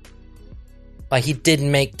it, like, he did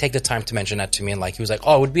take the time to mention that to me, and like, he was like,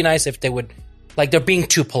 oh, it would be nice if they would, like, they're being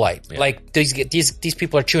too polite. Yeah. Like, these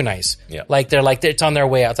people are too nice. Yeah. Like, it's on their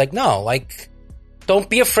way out. It's like, no, like, don't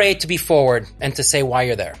be afraid to be forward and to say why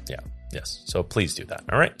you're there. Yeah. Yes. So please do that.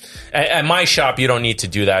 All right. At my shop, you don't need to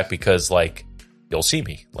do that, because like, you'll see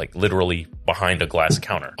me like literally behind a glass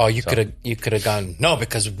counter. Oh, you could have gone, no,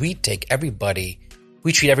 because we treat everybody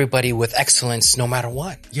with excellence no matter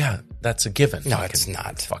what. Yeah, that's a given. No, it's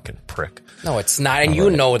not. Fucking prick. No, it's not. And you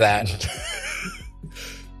know that.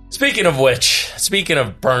 Speaking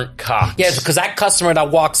of burnt cocks. Yeah, because that customer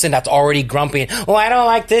that walks in that's already grumpy. Oh, I don't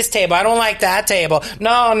like this table. I don't like that table.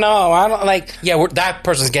 No, I don't like. Yeah, that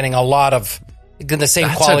person's getting a lot of the same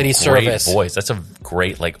quality service. Voice. That's a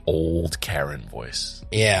great, like, old Karen voice.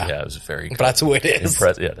 Yeah. Yeah, it was very good. But that's who it is.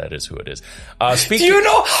 Yeah, that is who it is. Do you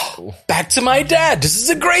know? Back to my dad. This is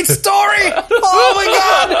a great story. Oh my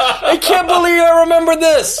God. I can't believe I remember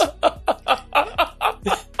this.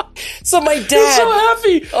 So my dad. You're so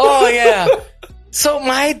happy. Oh, yeah. So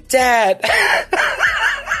my dad.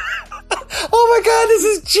 Oh my God, this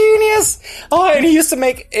is genius. Oh, and he used to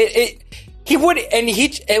make it. He would, and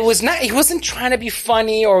he wasn't trying to be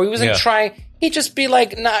funny, or he wasn't trying. He'd just be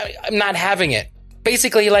like, "Nah, I'm not having it."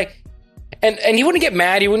 Basically, like, and he wouldn't get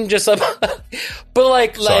mad. He wouldn't just, but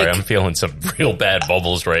like. Sorry, I'm feeling some real bad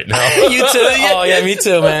bubbles right now. You too? Oh yeah, me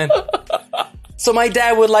too, man. So my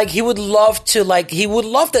dad would love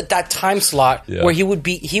that time slot where he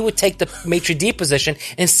would take the maitre d' position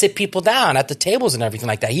and sit people down at the tables and everything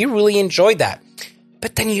like that. He really enjoyed that.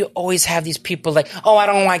 But then you always have these people like, oh, I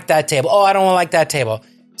don't like that table. Oh, I don't like that table.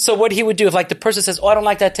 So what he would do, if like the person says, oh, I don't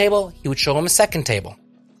like that table, he would show them a second table.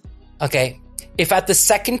 Okay. If at the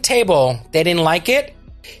second table they didn't like it,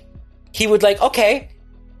 he would like, okay.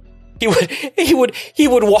 He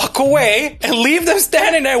would walk away and leave them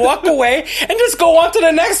standing there, walk away, and just go on to the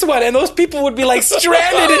next one. And those people would be like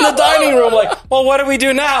stranded in the dining room, like, well, what do we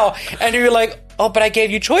do now? And you're like, oh, but I gave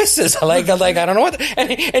you choices. Like I don't know what.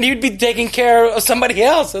 And he'd be taking care of somebody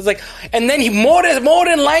else. It's like, and then he more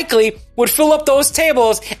than likely would fill up those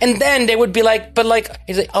tables, and then they would be like, but like,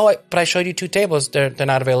 he's like, oh, but I showed you 2 tables. They're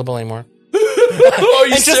not available anymore. Oh,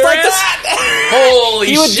 you and serious? Just like that. Holy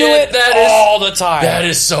he would shit! do it all the time. That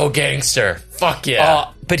is so gangster. Fuck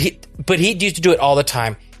yeah. But he used to do it all the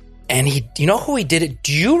time, And you know who he did it?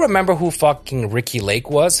 Do you remember who fucking Ricky Lake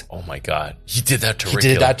was? Oh my God. He did that to Ricky Lake.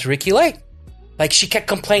 He did that to Ricky Lake. Like, she kept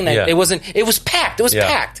complaining that it was packed. It was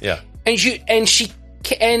packed. Yeah.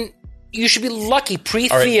 And you should be lucky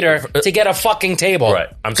pre-theater to get a fucking table. Right.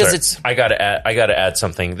 I'm sorry. I gotta add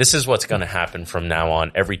something. This is what's gonna happen from now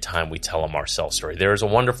on every time we tell a Marcel story. There is a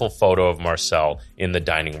wonderful photo of Marcel in the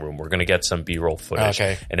dining room. We're gonna get some B-roll footage.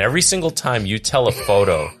 Okay. And every single time you tell a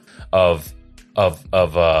photo about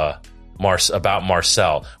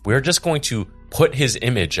Marcel, we're just going to put his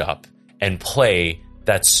image up and play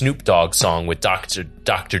that Snoop Dogg song with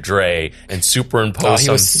Dr. Dre and superimpose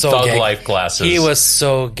some Thug Life glasses. He was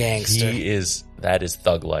so gangster. That is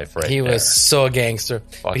Thug Life right there. He was so gangster.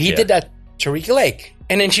 But he did that to Ricky Lake.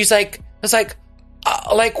 And then she's like,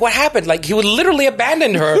 what happened? Like, he would literally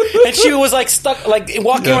abandon her. And she was like stuck, like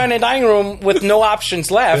walking around the dining room with no options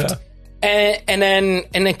left. Yeah. And then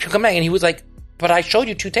she come back and he was like, but I showed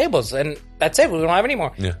you 2 tables and that's it. We don't have any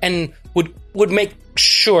more. Yeah. And would make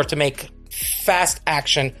sure to make fast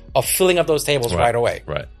action of filling up those tables right away.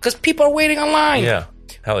 Right. Because people are waiting online. Yeah.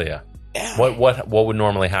 Hell yeah. Yeah. What would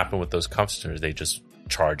normally happen with those customers? They just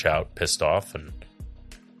charge out pissed off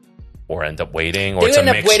or end up waiting, or they it's a end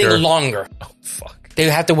up mixture. Waiting longer. Oh fuck. They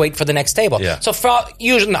have to wait for the next table. Yeah. So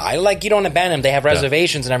usually, you don't abandon them. They have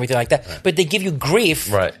reservations and everything like that. Right. But they give you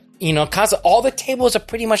grief. Right. You know, all the tables are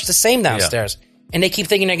pretty much the same downstairs. Yeah. And they keep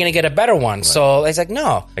thinking they're going to get a better one. Right. So it's like,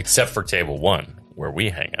 no. Except for table 1, where we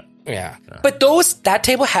hang out. Yeah. But that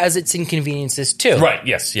table has its inconveniences too. Right.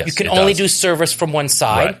 Yes. You can only do service from one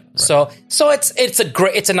side. Right. So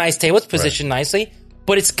it's a nice table. It's positioned nicely,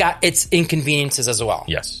 but it's got its inconveniences as well.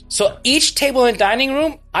 Yes. So each table in the dining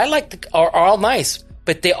room, are all nice,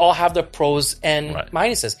 but they all have their pros and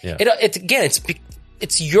minuses. Yeah.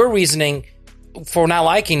 It's your reasoning for not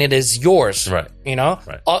liking it is yours. Right. You know?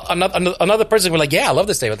 Right. Another person will be like, yeah, I love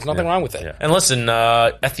this table. There's nothing wrong with it. Yeah. And listen,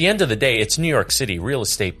 at the end of the day, it's New York City. Real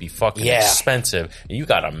estate be fucking expensive. You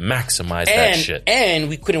got to maximize that shit. And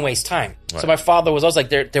we couldn't waste time. Right. So my father was always like,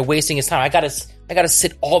 they're wasting his time. I got to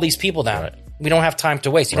sit all these people down. Right. We don't have time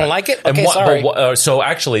to waste. You don't like it? Okay, sorry. So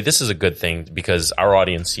actually, this is a good thing because our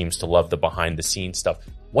audience seems to love the behind the scenes stuff.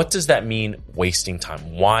 What does that mean, wasting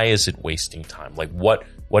time? Why is it wasting time? Like, what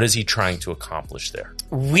is he trying to accomplish there?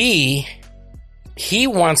 He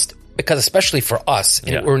wants, because especially for us,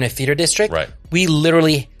 we're in a theater district, we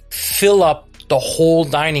literally fill up the whole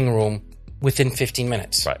dining room within 15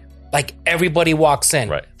 minutes. Right. Like, everybody walks in.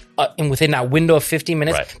 Right. And within that window of 15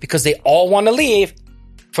 minutes, because they all want to leave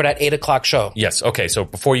for that 8:00 show. Yes. Okay. So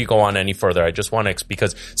before you go on any further, I just want to,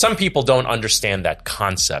 because some people don't understand that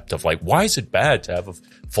concept of like, why is it bad to have a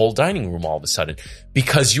full dining room all of a sudden?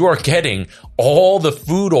 Because you are getting all the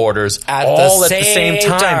food orders at the same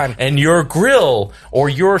time. And your grill or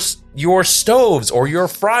your stoves or your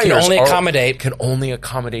fryers can only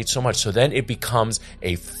accommodate so much. So then it becomes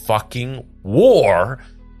a fucking war.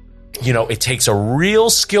 You know, it takes a real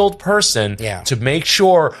skilled person to make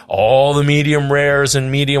sure all the medium rares and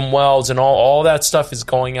medium wells and all that stuff is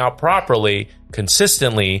going out properly,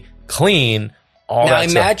 consistently, clean, all that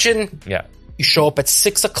stuff. Now imagine you show up at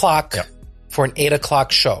 6:00 for an 8:00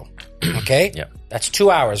 show. Okay? Yeah. That's 2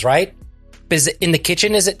 hours, right? Is it in the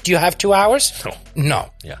kitchen? Do you have 2 hours? No.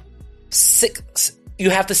 Yeah. You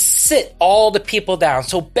have to sit all the people down.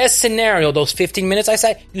 So best scenario, those 15 minutes I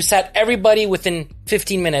said, you sat everybody within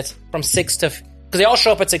 15 minutes from 6 to, because they all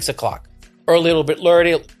show up at 6:00. Or a little bit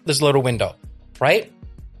early, there's a little window, right?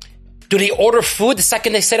 Do they order food the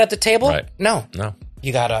second they sit at the table? Right. No.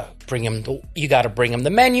 You gotta bring them the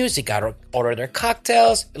menus, you gotta order their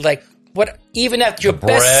cocktails. Like, what, even at your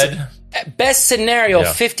best scenario,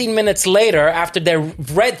 15 minutes later, after they've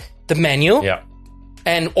read the menu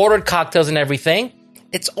and ordered cocktails and everything,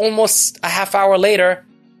 it's almost a half hour later.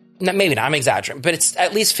 Maybe not, I'm exaggerating, but it's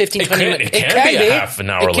at least 15, 20 minutes. It can be a half an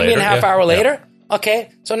hour later. It can be a half hour later. Okay,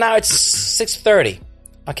 so now it's 6:30.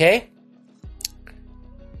 Okay?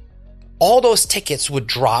 All those tickets would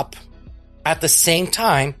drop at the same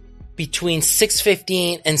time between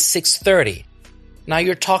 6:15 and 6:30. Now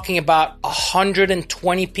you're talking about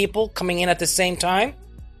 120 people coming in at the same time.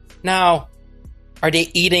 Now, are they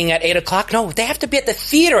eating at 8:00? No, they have to be at the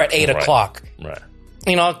theater at 8:00. Right.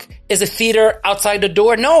 You know, is the theater outside the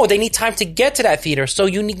door? No, they need time to get to that theater. So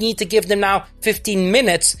you need to give them now 15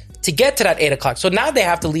 minutes to get to that 8:00. So now they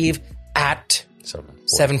have to leave at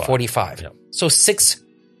 7:45. Yep. So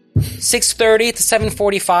 6:30 to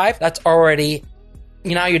 7:45. That's already,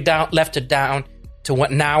 you're left down to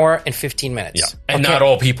an hour and 15 minutes. Yeah, and not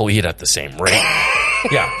all people eat at the same rate.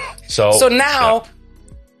 So now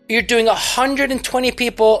you're doing 120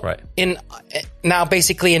 people in now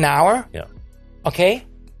basically an hour. Yeah. Okay?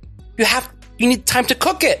 you need time to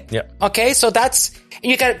cook it. Yeah. Okay, so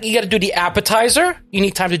you got to do the appetizer. You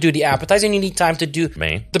need time to do the appetizer, and you need time to do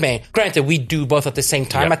the main. Granted, we do both at the same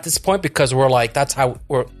time at this point because we're like, that's how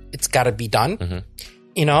it's got to be done. Mm-hmm.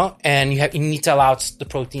 You know, and you need to allow the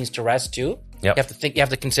proteins to rest too. Yep. You have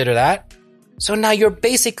to consider that. So now you're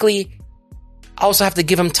basically also have to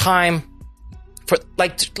give them time for,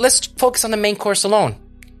 like, let's focus on the main course alone.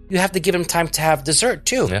 You have to give them time to have dessert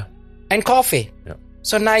too. Yeah. And coffee. Yeah.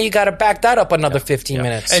 So now you got to back that up another 15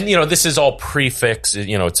 minutes. And, you know, this is all prefix.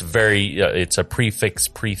 You know, it's a prefix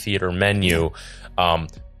pre-theater menu.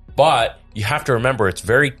 But you have to remember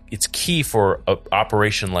it's key for an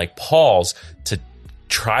operation like Paul's to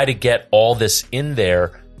try to get all this in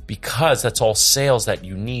there, because that's all sales that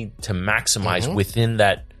you need to maximize within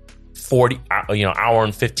that 40, hour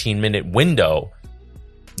and 15 minute window,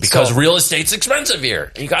 because real estate's expensive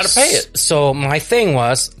here. You got to pay it. So my thing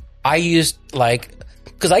was, I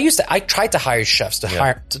tried to hire chefs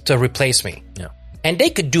to replace me. Yeah. And they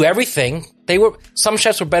could do everything. Some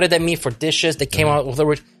chefs were better than me for dishes. They came out with the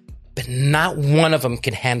word, but not one of them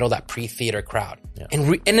can handle that pre-theater crowd. Yeah.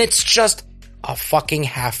 And it's just a fucking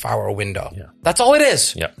half-hour window. Yeah. That's all it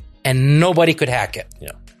is. Yeah. And nobody could hack it.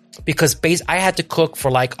 Yeah. Because I had to cook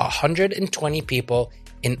for like 120 people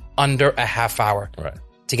in under a half hour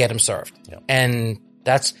to get them served. Yeah. And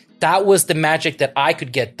that was the magic that I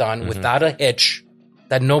could get done without a hitch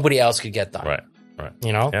that nobody else could get done. Right. Right.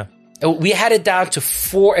 You know? Yeah. We had it down to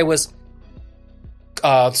 4. It was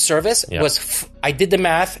service. Yeah. I did the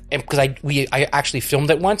math, and because I actually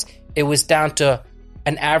filmed it once, it was down to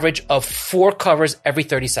an average of 4 covers every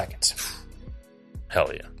 30 seconds.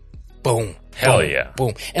 Hell yeah. Boom. Hell yeah.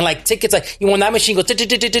 Boom. And like tickets, like, when that machine goes,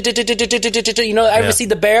 you know, I ever see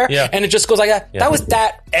the bear? Yeah. And it just goes like that. Yeah. That was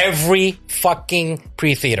that every fucking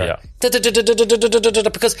pre-theater. Yeah.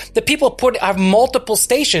 Because the people have multiple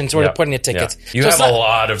stations where they're putting the tickets. Yeah. You have a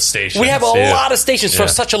lot of stations. We have a lot of stations for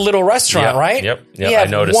such a little restaurant, right? Yep. I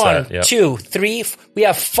noticed that. 1, 2, 3. We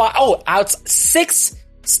have 5. Oh, 6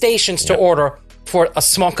 stations to order for a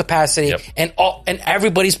small capacity, and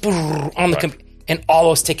everybody's on the computer. And all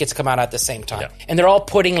those tickets come out at the same time. Yeah. And they're all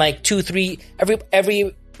putting like 2, 3,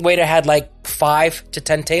 every waiter had like 5 to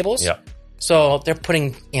 10 tables. Yeah. So they're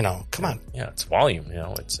putting, come on. Yeah, it's volume,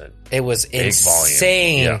 it was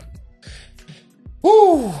insane. Volume. Yeah.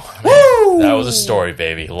 Woo! That was a story,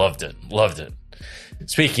 baby. Loved it.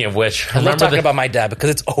 Speaking of which, I love talking about my dad because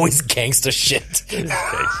it's always gangster shit. It is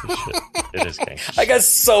gangster shit. It is gangster shit. I got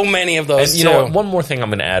so many of those, and, you know, one more thing I'm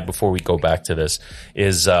going to add before we go back to this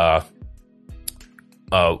is,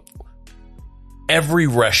 every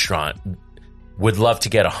restaurant would love to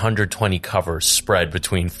get 120 covers spread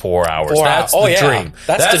between 4 hours. That's the dream.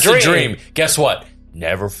 That's the dream. Guess what?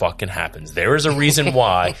 Never fucking happens. There is a reason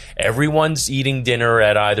why everyone's eating dinner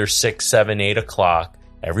at either 6, 7, 8 o'clock.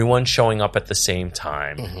 Everyone's showing up at the same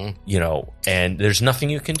time, and there's nothing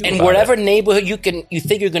you can do. And whatever neighborhood you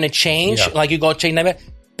think you're going to change, like you're going to change neighborhood,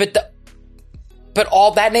 but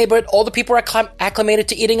all that neighborhood, all the people are acclimated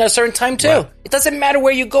to eating at a certain time too. Right. It doesn't matter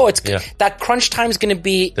where you go. That crunch time is going to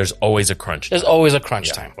be. There's always a crunch. There's always a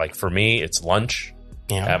crunch time. Like for me, it's lunch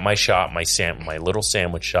at my shop, my little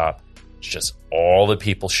sandwich shop. It's just all the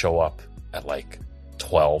people show up at like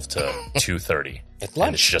 12 to 2:30. It's lunch.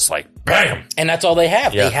 And it's just like bam, and that's all they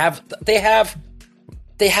have. Yeah. They have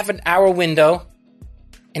an hour window.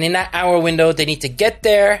 And in that hour window, they need to get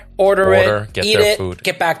there, order it, get eat their it, food.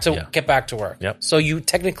 get back to work. Yep. So you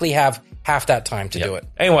technically have half that time to do it.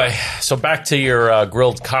 Anyway, so back to your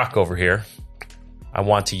grilled cock over here. I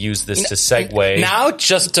want to use this to segue. Now,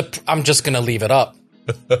 I'm just going to leave it up.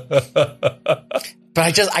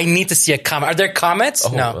 But I need to see a comment. Are there comments?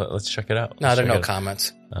 Oh, no. Let's check it out. No, there are no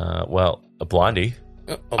comments. Well, a Blondie.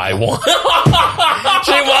 I want.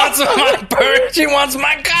 She wants my bird. She wants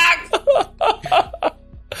my cock.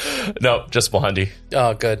 No, just Blondie.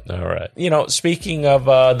 Oh, good. All right. Speaking of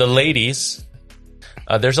the ladies,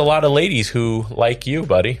 there's a lot of ladies who like you,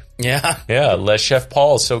 buddy. Yeah. Yeah. Les Chef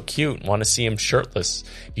Paul is so cute. Want to see him shirtless.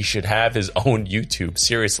 He should have his own YouTube.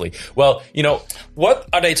 Seriously. Well, what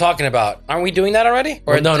are they talking about? Aren't we doing that already?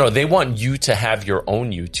 Or no. They want you to have your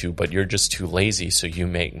own YouTube, but you're just too lazy, so you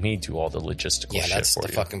make me do all the logistical shit for you. Yeah, that's the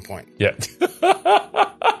fucking point. Yeah.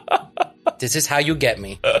 This is how you get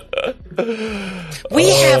me. We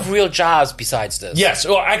have real jobs besides this. Yes.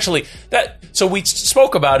 Well, actually, so we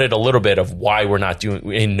spoke about it a little bit of why we're not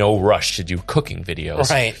in no rush to do cooking videos.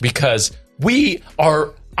 Right. Because we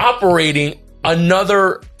are operating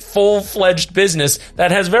another full-fledged business that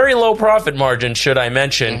has very low profit margin, should I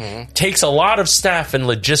mention, takes a lot of staff and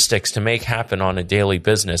logistics to make happen on a daily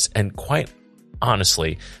business. And quite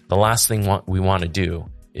honestly, the last thing we want to do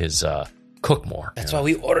is cook more. That's why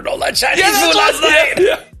we ordered all that Chinese food last night.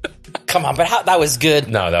 Yeah. Come on, but that was good.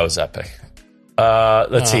 No, that was epic.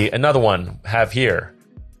 Let's see. Another one have here.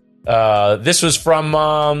 This was from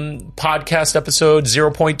podcast episode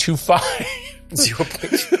 0.25.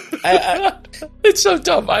 0.2. It's so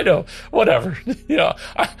dumb. I know. Whatever.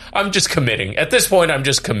 I'm just committing. At this point, I'm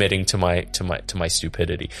just committing to my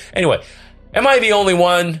stupidity. Anyway, am I the only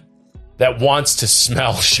one that wants to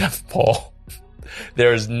smell Chef Paul?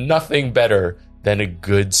 There's nothing better than a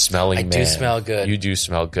good smelling man. I do smell good. You do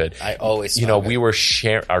smell good. I always smell good. We were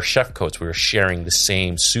our chef coats, we were sharing the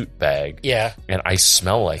same suit bag. Yeah. And I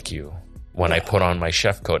smell like you when I put on my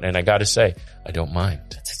chef coat. And I got to say, I don't mind.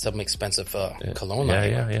 It's some expensive cologne.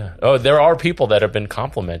 Yeah. Oh, there are people that have been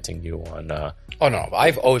complimenting you on... oh, no.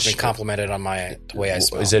 I've always been complimented on the way I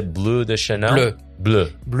smell. Is it Bleu de Chanel? Bleu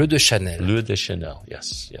de Chanel. Bleu de Chanel.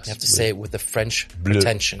 Yes. You have to say it with the French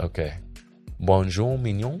pretension. Okay. Bonjour,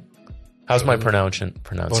 mignon. How's my pronunciation?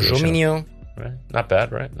 Bonjour, mignon. Right? Not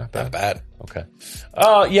bad, right? Not bad. Okay.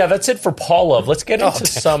 Yeah, that's it for Paul Love. Let's get into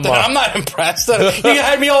some... I'm not impressed. You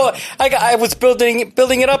had me all... I was building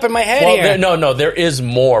it up in my head here. There is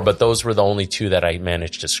more, but those were the only two that I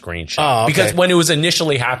managed to screenshot. Oh, okay. Because when it was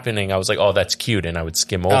initially happening, I was like, oh, that's cute, and I would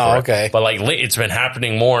skim over okay. it. But it's been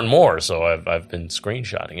happening more and more, so I've been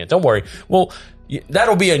screenshotting it. Don't worry. Well,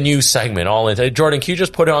 that'll be a new segment. Jordan, can you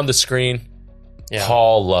just put it on the screen? Yeah.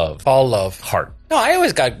 Paul Love. Heart. No, I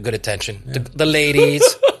always got good attention. Yeah. The ladies.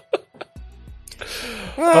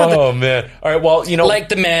 Oh man! All right. Well, like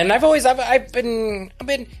the men. I've been.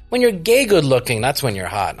 When you're gay, good looking. That's when you're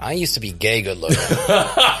hot. I used to be gay, good looking.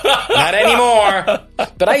 Not anymore.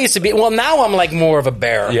 But I used to be. Well, now I'm like more of a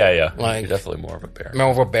bear. Yeah. Like you're definitely more of a bear.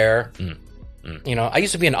 More of a bear. I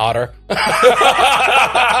used to be an otter.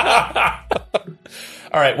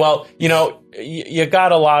 All right. Well, you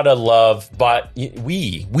got a lot of love, but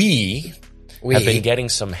we have been getting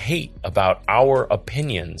some hate about our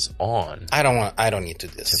opinions on. I don't need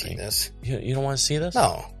to see this. You don't want to see this?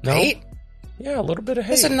 No. Hate? Yeah, a little bit of hate.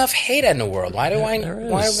 There's enough hate in the world. Why do I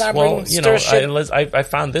I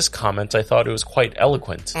found this comment. I thought it was quite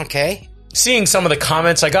eloquent. Okay. Seeing some of the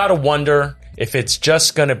comments, I gotta wonder if it's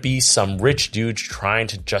just gonna be some rich dudes trying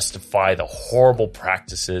to justify the horrible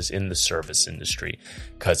practices in the service industry,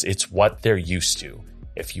 because it's what they're used to.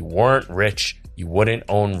 If you weren't rich, you wouldn't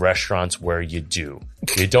own restaurants where you do.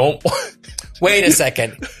 You don't... Wait a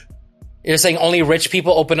second. You're saying only rich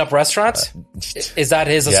people open up restaurants? Is that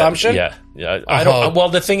his assumption? Yeah. I don't. Well,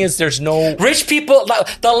 the thing is, there's no... Rich people...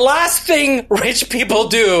 The last thing rich people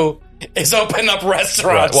do is open up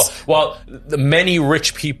restaurants. Right. Well, the many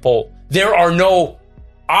rich people... There are no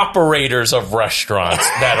operators of restaurants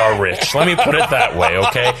that are rich. Let me put it that way,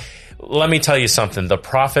 okay? Let me tell you something. The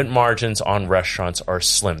profit margins on restaurants are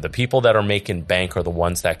slim. The people that are making bank are the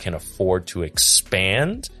ones that can afford to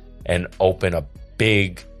expand and open a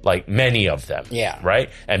big, many of them. Yeah. Right?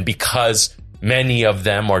 And because many of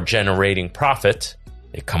them are generating profit,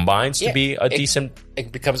 it combines to be a decent...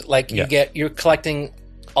 It becomes you're collecting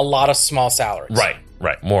a lot of small salaries.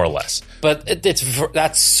 Right, more or less. But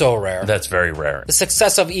that's so rare. That's very rare. The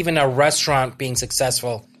success of even a restaurant being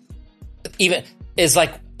successful even is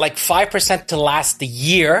like 5% to last the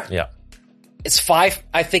year. Yeah. It's 5.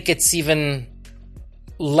 I think it's even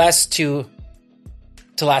less to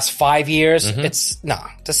last 5 years. Mm-hmm. It's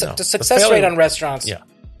the success rate on restaurants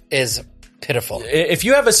is pitiful. If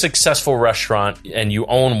you have a successful restaurant and you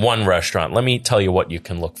own one restaurant, let me tell you what you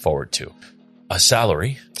can look forward to. A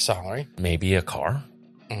salary. Maybe a car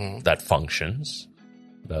that functions.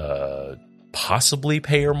 Possibly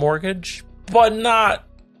pay your mortgage, but not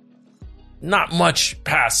much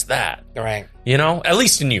past that. Right. At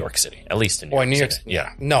least in New York City. New York City.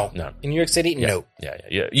 Yeah. No. In New York City, no. Yeah.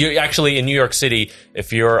 You actually, in New York City,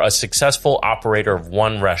 if you're a successful operator of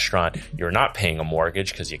one restaurant, you're not paying a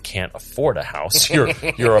mortgage because you can't afford a house.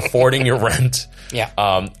 You're affording your rent. Yeah.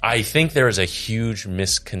 I think there is a huge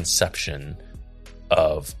misconception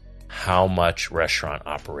of how much restaurant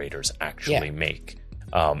operators actually make.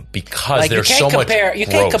 Because there's so much growth. You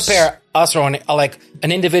can't compare us owning,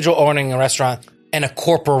 an individual owning a restaurant and a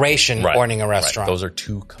corporation owning a restaurant. Right. Those are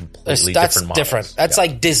two completely different models. That's different. That's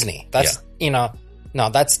like Disney. That's,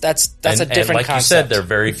 that's a different like concept. You said, they're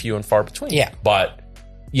very few and far between. Yeah. But,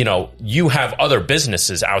 you have other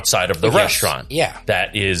businesses outside of the restaurant. Yeah.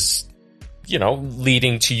 That is,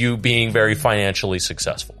 leading to you being very financially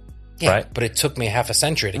successful. Yeah, right? But it took me half a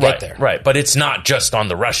century to get there. Right. But it's not just on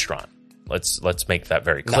the restaurant. Let's make that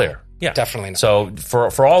very clear. No, definitely not. So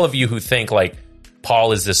for all of you who think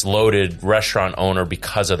Paul is this loaded restaurant owner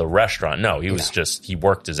because of the restaurant. No, he was he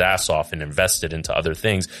worked his ass off and invested into other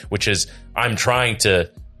things, which is, I'm trying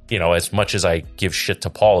to, as much as I give shit to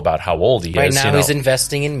Paul about how old he is. Right now he's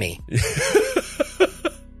investing in me.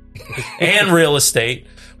 And real estate.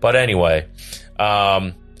 But anyway,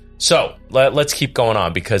 so let's keep going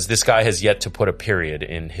on, because this guy has yet to put a period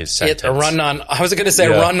in his sentence. A run on. I was going to say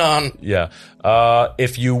run on. Yeah.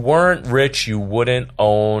 If you weren't rich, you wouldn't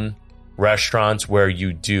own restaurants where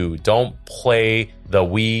you do. Don't play the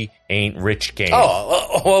we ain't rich game.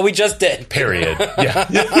 Oh, well, we just did. Period.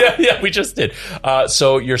 Yeah, we just did.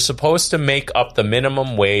 So you're supposed to make up the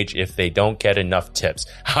minimum wage if they don't get enough tips.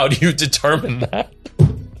 How do you determine that?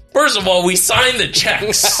 First of all, we sign the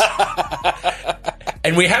checks.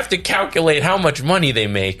 And we have to calculate how much money they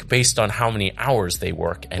make based on how many hours they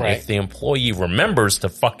work. And if the employee remembers to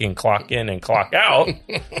fucking clock in and clock out,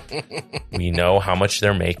 we know how much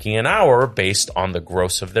they're making an hour based on the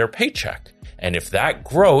gross of their paycheck. And if that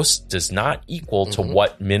gross does not equal to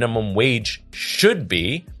what minimum wage should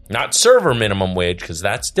be, not server minimum wage, because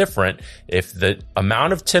that's different. If the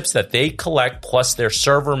amount of tips that they collect plus their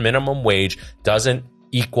server minimum wage doesn't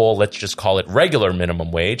equal, let's just call it regular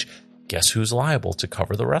minimum wage, guess who's liable to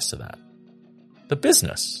cover the rest of that? The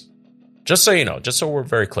business. Just so you know, just so we're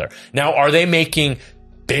very clear. Now, are they making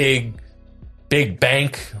big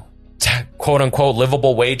bank, quote unquote,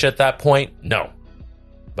 livable wage at that point? No.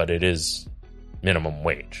 But it is minimum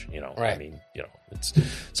wage, Right. I mean, it's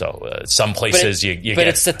so some places you get. But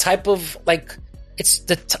it's the type of, it's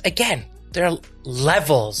again, there are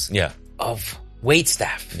levels of wait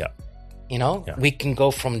staff. Yeah. We can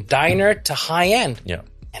go from diner to high end. Yeah.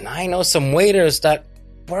 And I know some waiters that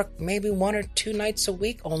work maybe 1 or 2 nights a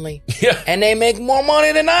week only. Yeah. And they make more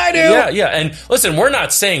money than I do. Yeah. And listen, we're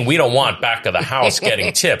not saying we don't want back of the house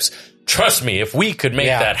getting tips. Trust me, if we could make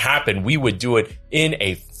that happen, we would do it in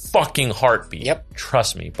a fucking heartbeat. Yep.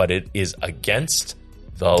 Trust me, but it is against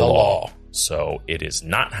the law. So it is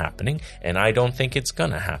not happening, and I don't think it's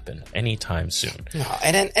gonna happen anytime soon. No,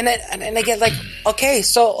 and again,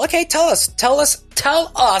 tell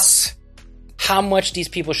us how much these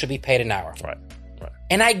people should be paid an hour. Right.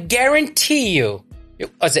 And I guarantee you,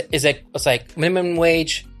 it's like minimum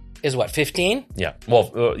wage is what, 15? Yeah.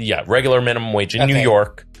 Well, regular minimum wage in New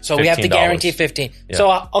York. So we have to guarantee 15. Yeah. So,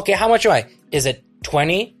 how much do Is it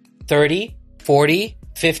 20, 30, 40,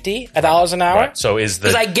 $50 an hour? Right. So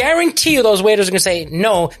because I guarantee you those waiters are going to say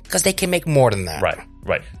no, because they can make more than that. Right.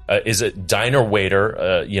 Is it diner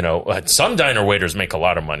waiter? Some diner waiters make a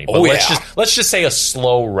lot of money, but let's just say a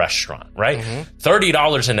slow restaurant, right?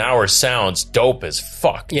 $30 an hour sounds dope as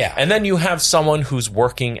fuck. Yeah. And then you have someone who's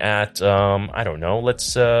working at, I don't know,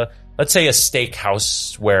 let's say a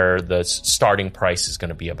steakhouse where the starting price is going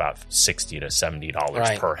to be about $60 to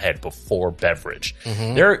 $70 per head before beverage.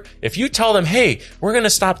 If you tell them, hey, we're going to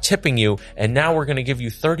stop tipping you and now we're going to give you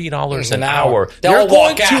 $30 an hour, they're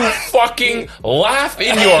going to fucking laugh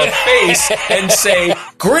in your face and say,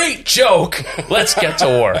 great joke, let's get to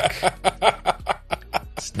work.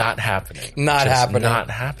 It's not happening. Not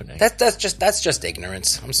happening. That's just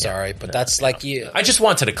ignorance. I'm sorry, but that's you. I just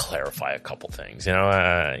wanted to clarify a couple things.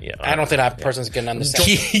 I don't think that person's going to understand.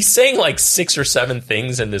 He's saying 6 or 7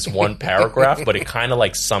 things in this one paragraph, but it kind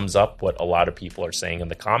of sums up what a lot of people are saying in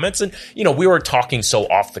the comments. And we were talking so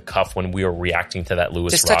off the cuff when we were reacting to that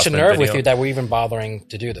Lewis. Just touch a nerve with you that we're even bothering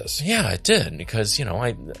to do this. Yeah, it did, because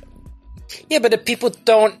I. Yeah, but if people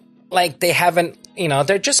don't they haven't.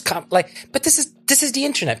 They're just but this is the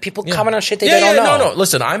internet. People comment on shit they don't know. No.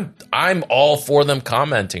 Listen, I'm all for them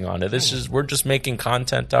commenting on it. We're just making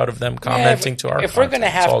content out of them commenting to our. If we're gonna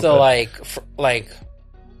have to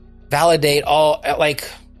validate all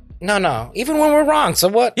no, even when we're wrong. So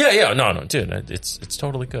what? Yeah, no, dude, it's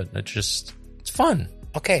totally good. It's fun.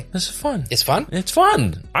 Okay, this is fun. It's fun. It's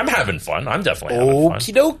fun. I'm having fun. I'm definitely having fun.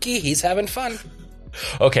 Okie dokie, he's having fun.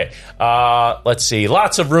 Okay, let's see.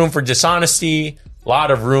 Lots of room for dishonesty. A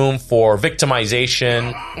lot of room for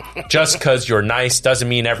victimization. Just because you're nice doesn't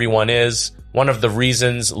mean everyone is. One of the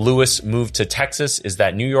reasons Lewis moved to Texas is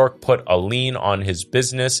that New York put a lien on his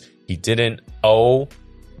business he didn't owe,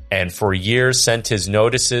 and for years sent his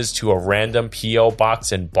notices to a random P.O.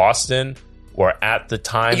 box in Boston, where at the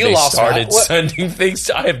time they started sending things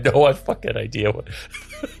to. I have no fucking idea what.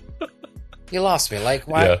 You lost me.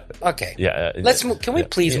 Why? Yeah. Okay. Yeah. Can we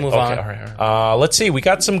please move on? All right. Let's see. We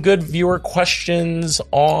got some good viewer questions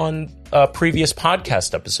on a previous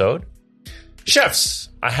podcast episode. Chefs,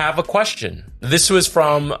 I have a question. This was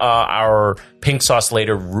from our Pink Sauce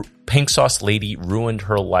Lady Ruined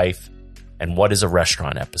Her Life and What is a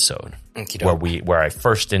Restaurant episode, where I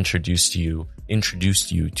first introduced you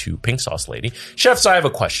introduced you to Pink Sauce Lady. Chefs, I have a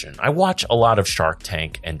question. I watch a lot of Shark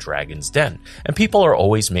Tank and Dragon's Den, and people are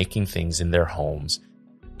always making things in their homes,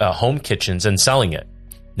 home kitchens, and selling it.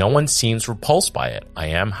 No one seems repulsed by it. I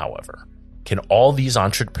am, however. Can all these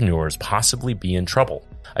entrepreneurs possibly be in trouble?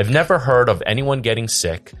 I've never heard of anyone getting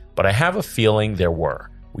sick, but I have a feeling there were.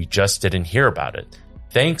 We just didn't hear about it.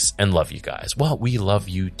 Thanks and love you guys. Well, we love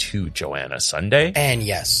you too, Joanna Sunday. And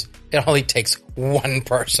yes, it only takes one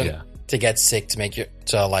person to get sick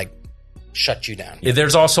to shut you down.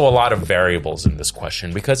 There's also a lot of variables in this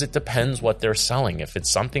question because it depends what they're selling. If it's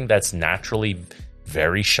something that's naturally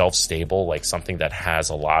very shelf stable, like something that has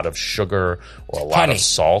a lot of sugar or a lot of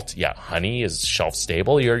salt. Yeah, honey is shelf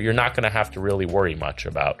stable. You're not going to have to really worry much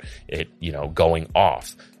about it, going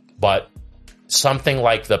off. But something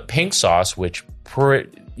like the pink sauce, which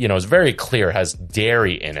is very clear has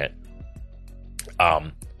dairy in it,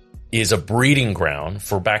 is a breeding ground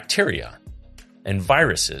for bacteria and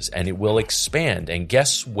viruses, and it will expand. And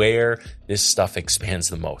guess where this stuff expands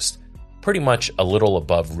the most? Pretty much a little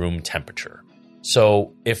above room temperature.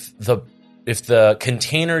 So if the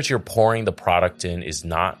containers you're pouring the product in is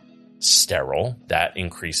not sterile, that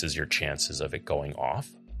increases your chances of it going off.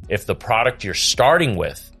 If the product you're starting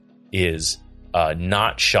with is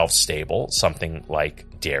not shelf stable, something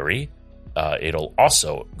like dairy, it'll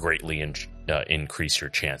also greatly increase your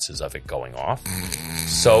chances of it going off.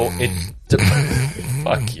 So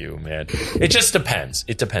fuck you, man. It just depends.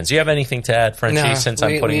 It depends. Do you have anything to add, Frenchie, since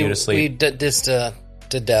I'm putting you to sleep? We did this to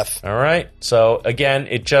death. All right. So again,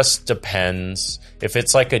 it just depends. If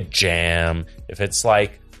it's like a jam, if it's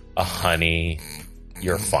like a honey,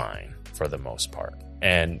 you're fine for the most part.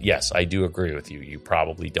 And yes, I do agree with you. You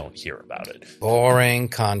probably don't hear about it. Boring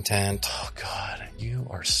content. Oh, God. You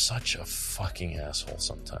are such a fucking asshole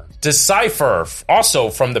sometimes. Decipher, also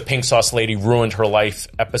from the Pink Sauce Lady Ruined Her Life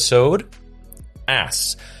episode,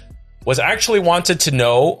 asks, was actually wanted to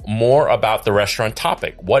know more about the restaurant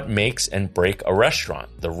topic. What makes and break a restaurant?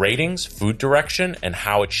 The ratings, food direction, and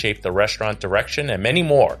how it shaped the restaurant direction, and many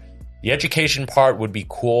more. The education part would be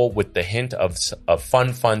cool with the hint of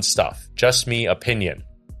fun stuff. Just me opinion.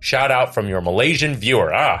 Shout out from your Malaysian viewer.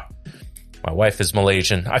 My wife is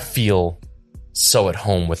Malaysian. I feel so at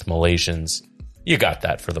home with Malaysians. You got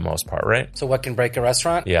that for the most part, right? So what can break a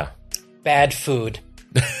restaurant? Yeah. Bad food.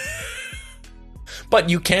 But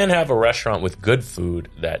you can have a restaurant with good food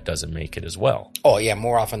that doesn't make it as well. Oh, yeah,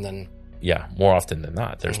 more often than... Yeah, more often than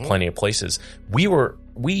not. There's plenty of places.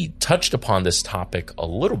 We touched upon this topic a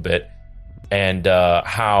little bit, and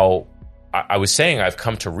how I was saying I've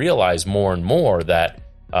come to realize more and more that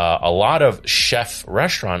a lot of chef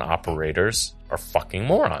restaurant operators are fucking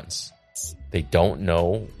morons. They don't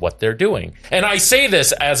know what they're doing. And I say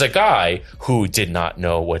this as a guy who did not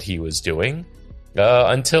know what he was doing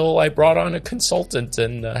until I brought on a consultant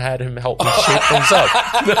and had him help me shape things up.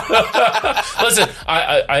 Listen,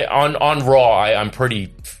 I on Raw, I'm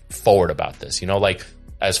pretty forward about this. Like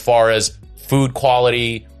as far as food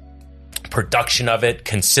quality, production of it,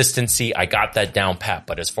 consistency, I got that down pat.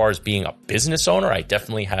 But as far as being a business owner, I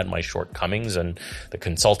definitely had my shortcomings. And the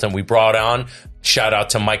consultant we brought on, shout out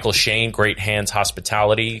to Michael Shane, Great Hands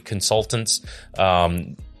Hospitality Consultants,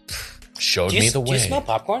 showed me the way. Do you smell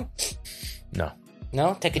popcorn? No.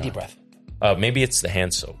 No? Take a deep breath. Maybe it's the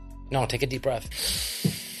hand soap. No, take a deep breath.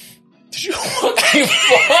 Did you fucking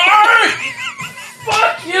fart?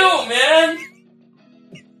 Fuck you, man!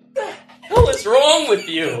 What the hell is wrong with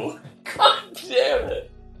you? God damn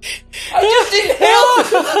it. I just inhaled.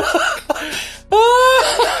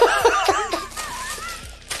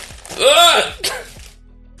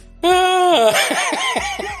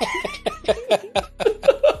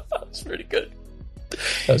 That's pretty good.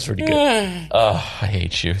 That's pretty good. Oh, I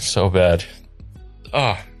hate you so bad.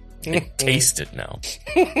 Oh, I taste it now.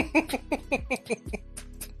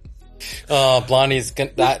 Oh, Blondie's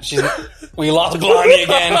we lost Blondie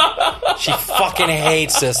again. She fucking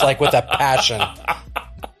hates this, with a passion.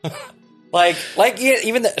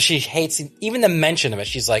 She hates even the mention of it.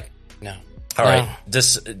 She's like, no. All right,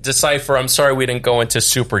 Decipher, I'm sorry we didn't go into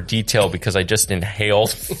super detail because I just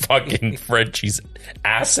inhaled fucking Frenchie's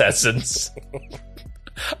ass essence.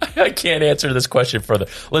 I can't answer this question further.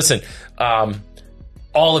 Listen,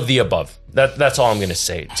 all of the above. That's all I'm going to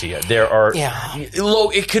say to you. There are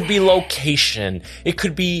it could be location, it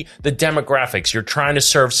could be the demographics. You're trying to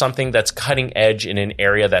serve something that's cutting edge in an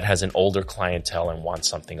area that has an older clientele and wants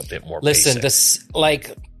something a bit more basic.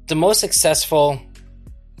 The most successful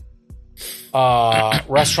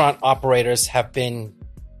restaurant operators have been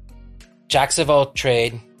jacks of all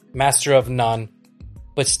trade, master of none,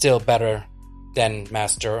 but still better than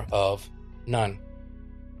master of none.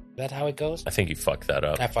 Is that how it goes? I think you fucked that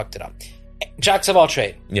up. I fucked it up. Jacks of all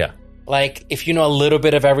trade. Yeah. Like, if you know a little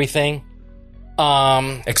bit of everything.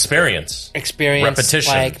 Experience.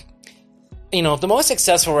 Repetition. Like, you know, the most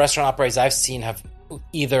successful restaurant operators I've seen have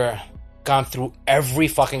either gone through every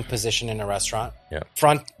fucking position in a restaurant. Yeah.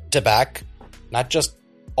 Front to back. Not just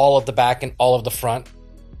all of the back and all of the front.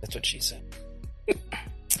 That's what she said.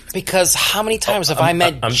 Because how many times have I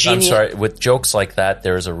met I'm sorry. With jokes like that,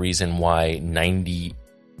 there's a reason why 98%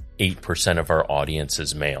 of our audience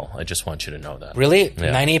is male. I just want you to know that. Really?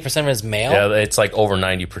 Yeah. 98% of it is male? Yeah, it's like over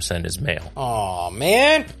 90% is male. Oh,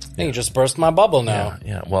 man. You just burst my bubble now.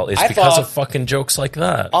 Yeah. Well, it's because of fucking jokes like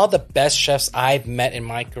that. All the best chefs I've met in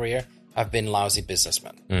my career have been lousy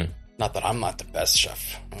businessmen. Not that I'm not the best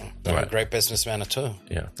chef. I'm a great businessman too.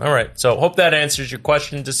 Yeah. All right. So hope that answers your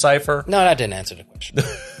question, Decipher. No, that didn't answer the question.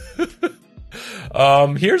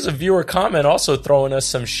 Here's a viewer comment also throwing us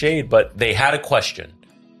some shade, but they had a question.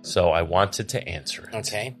 So I wanted to answer it.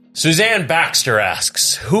 Okay. Suzanne Baxter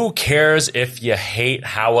asks, who cares if you hate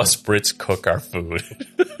how us Brits cook our food?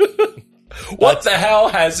 What the hell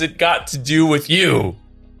has it got to do with you?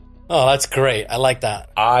 Oh, that's great. I like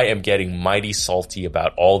that. I am getting mighty salty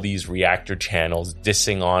about all these reactor channels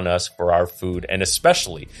dissing on us for our food, and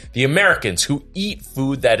especially the Americans who eat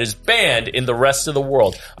food that is banned in the rest of the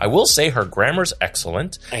world. I will say her grammar's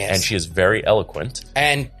excellent, and she is very eloquent.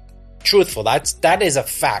 And truthful. That is a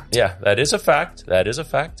fact. Yeah, that is a fact. That is a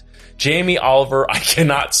fact. Jamie Oliver, I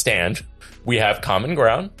cannot stand. We have common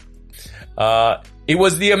ground. It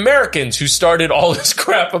was the Americans who started all this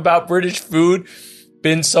crap about British food.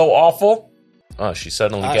 Been so awful. Oh, she's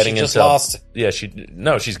suddenly getting into. Lost. Yeah,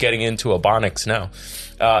 she's getting into Ebonics now.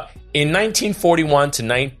 In 1941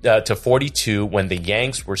 to 42, when the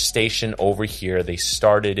Yanks were stationed over here, they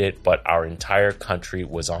started it, but our entire country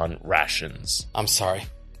was on rations. I'm sorry.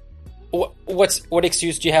 What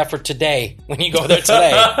excuse do you have for today when you go there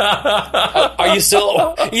today? Are you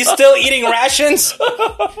still eating rations?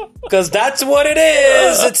 Because that's what it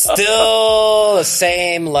is. It's still the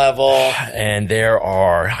same level. And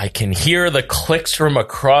I can hear the clicks from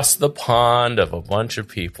across the pond of a bunch of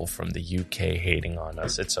people from the UK hating on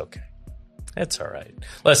us. It's okay. It's all right.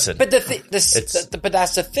 Listen. But but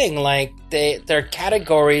that's the thing. Like there are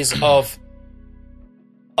categories of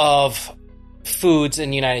foods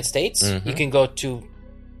in the United States. Mm-hmm. You can go to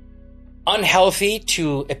unhealthy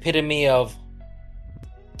to epitome of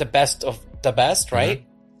the best, right?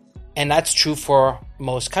 Mm-hmm. And that's true for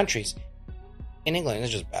most countries. In England,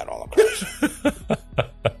 it's just bad all across.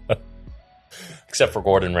 Except for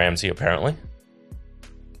Gordon Ramsay, apparently.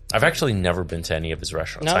 I've actually never been to any of his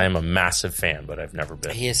restaurants. No. I am a massive fan, but I've never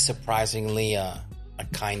been. He is surprisingly a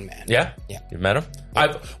kind man. Yeah? Yeah. You've met him?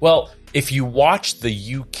 Yeah. Well, if you watch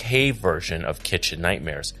the UK version of Kitchen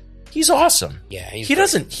Nightmares, he's awesome. Yeah,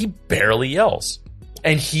 he barely yells.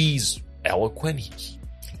 And he's eloquent.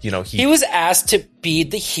 He was asked to be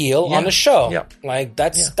the heel on the show. Yeah. Like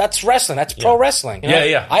that's wrestling. That's pro wrestling.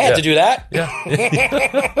 Yeah. I had to do that.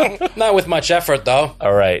 Yeah. Not with much effort though.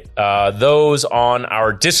 All right. Those on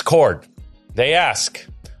our Discord, they ask,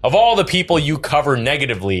 of all the people you cover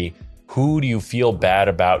negatively, who do you feel bad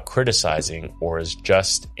about criticizing or is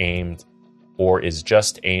just aimed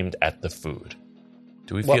at the food?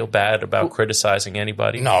 Do we feel bad about criticizing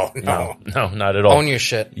anybody? No, not at all. Own your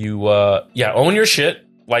shit. You own your shit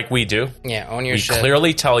like we do. Yeah, own your shit. We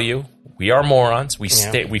clearly tell you we are morons. We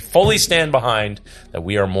fully stand behind that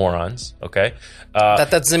we are morons, okay?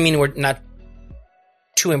 That doesn't mean we're not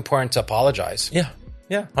too important to apologize. Yeah,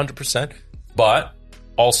 100%. But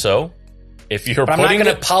also, if you're I'm not going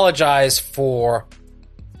to apologize for,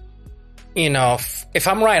 if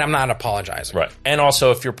I'm right, I'm not apologizing. Right. And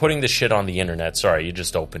also, if you're putting the shit on the internet, sorry, you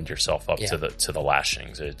just opened yourself up to the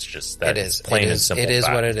lashings. It's just that. It is plain and simple. It is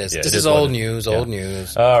fact. What it is. Yeah, this is old news. Old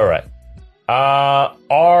news. All right.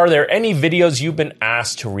 Are there any videos you've been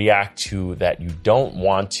asked to react to that you don't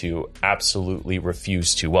want to, absolutely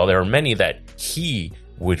refuse to? Well, there are many that he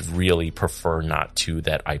would really prefer not to,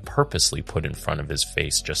 that I purposely put in front of his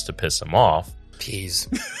face just to piss him off. Peas.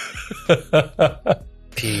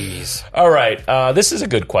 All right. This is a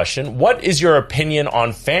good question. What is your opinion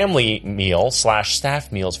on family meal /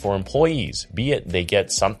 staff meals for employees? Be it they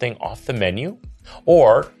get something off the menu,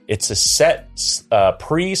 or it's a set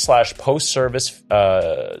pre / post service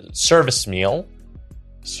service meal,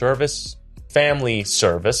 family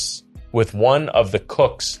service, with one of the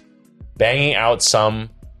cooks banging out some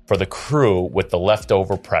for the crew with the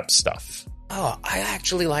leftover prep stuff. Oh, I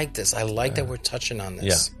actually like this. I like that we're touching on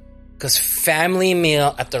this. Yeah. Because family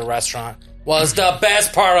meal at the restaurant was the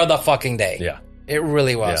best part of the fucking day. Yeah. It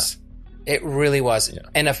really was. It really was. Yeah.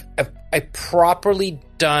 And a properly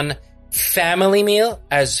done family meal,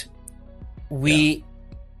 as we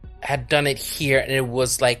had done it here, and it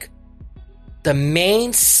was like the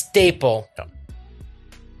main staple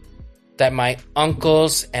that my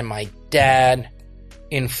uncles and my dad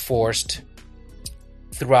enforced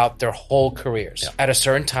throughout their whole careers. At a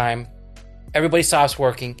certain time, everybody stops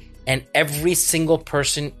working, and every single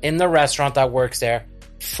person in the restaurant that works there,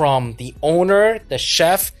 from the owner, the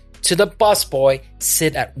chef, to the busboy,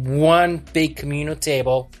 sit at one big communal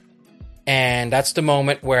table, and that's the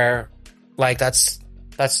moment where, like, that's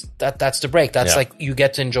the break. That's like you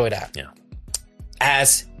get to enjoy that. Yeah.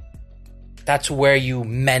 As that's where you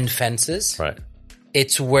mend fences. Right.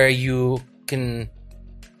 It's where you can.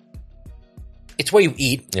 It's where you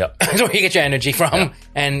eat. Yeah. It's where you get your energy from,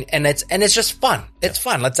 and it's just fun. It's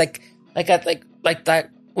fun. It's like that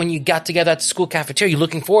when you got together at the school cafeteria. You're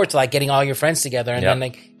looking forward to like getting all your friends together, and then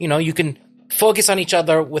like you can focus on each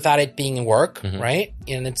other without it being work, right?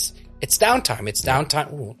 And it's downtime. It's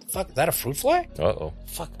downtime. Ooh, what the fuck, is that a fruit fly? Uh-oh.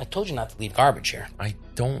 Fuck! I told you not to leave garbage here. I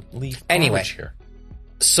don't leave garbage here.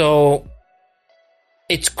 So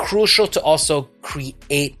it's crucial to also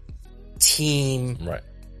create team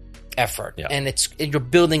effort. Yeah. And you're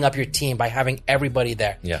building up your team by having everybody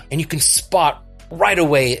there. Yeah. And you can spot right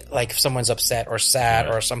away, like if someone's upset or sad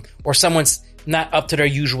or someone's not up to their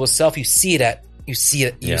usual self. You see it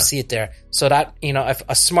there. So that, if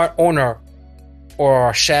a smart owner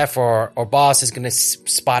or chef or boss is going to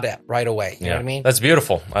spot it right away. You know what I mean? That's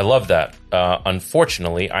beautiful. I love that.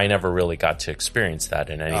 Unfortunately, I never really got to experience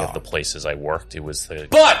that in any of the places I worked. It was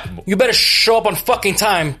But you better show up on fucking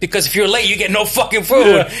time, because if you're late, you get no fucking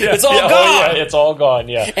food. It's all gone. Oh, yeah, it's all gone.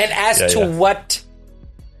 Yeah. And as to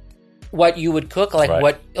what you would cook,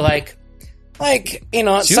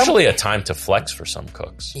 it's usually a time to flex for some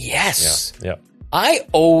cooks. Yes. Yeah. I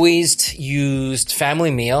always used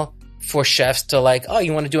family meal for chefs to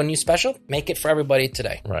you want to do a new special? Make it for everybody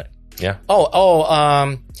today. Right. Yeah.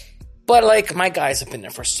 But like my guys have been there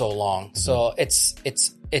for so long, so it's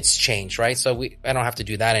changed, right? So I don't have to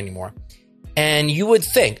do that anymore. And you would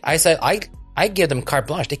think, I said, I give them carte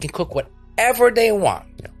blanche. They can cook whatever they want.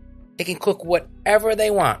 Yeah. They can cook whatever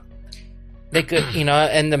they want. They could,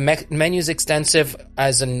 and the menu's extensive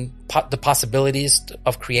as in the possibilities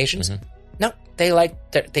of creations. No, they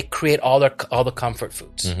create all the comfort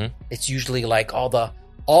foods. It's usually like all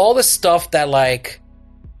the stuff that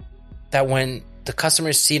when the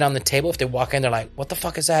customers see it on the table, if they walk in, they're like, "What the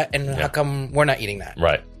fuck is that?" And how come we're not eating that?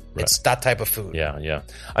 Right. It's that type of food. Yeah.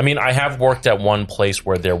 I mean, I have worked at one place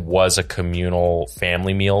where there was a communal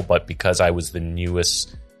family meal, but because I was the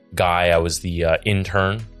newest guy, I was the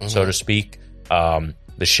intern, so to speak.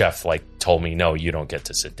 The chef told me, "No, you don't get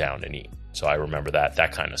to sit down and eat." So I remember that.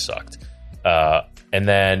 That kind of sucked. And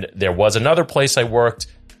then there was another place I worked.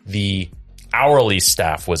 The hourly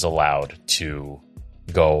staff was allowed to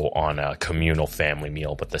go on a communal family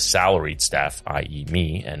meal, but the salaried staff, i.e.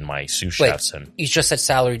 me and my sous chefs. And you just said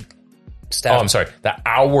salaried staff. Oh, I'm sorry. The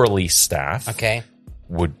hourly staff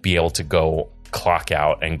would be able to clock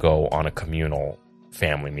out and go on a communal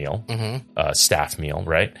family meal, staff meal,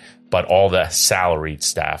 right? But all the salaried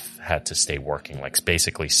staff had to stay working,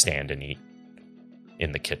 basically stand and eat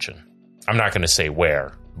in the kitchen. I'm not going to say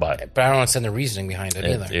where, but I don't understand the reasoning behind it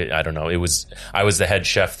either. I don't know. I was the head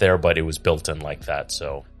chef there, but it was built in like that.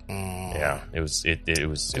 So yeah, it was.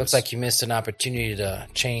 Looks like you missed an opportunity to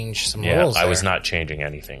change some rules. I was not changing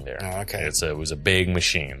anything there. Oh, okay. It was a big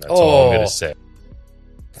machine. That's all I'm going to say.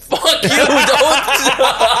 Fuck you! Don't.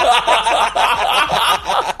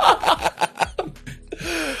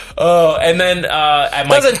 Oh, and then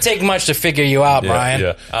doesn't take much to figure you out, Brian.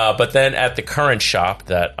 Yeah. But then at the current shop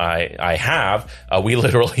that I have, we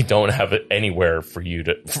literally don't have it anywhere for you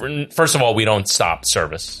to. First of all, we don't stop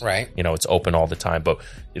service. Right. It's open all the time, but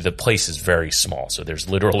the place is very small, so there's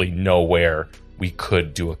literally nowhere we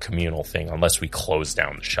could do a communal thing unless we close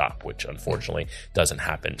down the shop, which unfortunately doesn't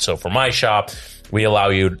happen. So for my shop, we allow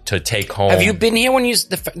you to take home. Have you been here when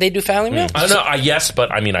they do family meal? I don't know. Yes,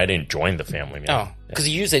 but I mean, I didn't join the family meal. Oh, because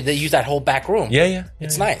they use that whole back room. Yeah.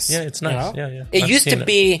 It's nice. Yeah, it's nice. Yeah. It used to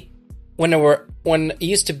be when it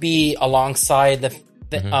used to be alongside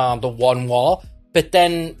the one wall, but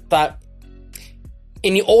then that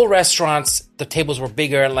in the old restaurants the tables were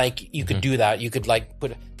bigger. You could do that. You could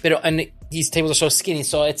put a bit of, and these tables are so skinny,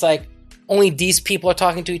 so it's only these people are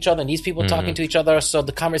talking to each other and these people are talking to each other, so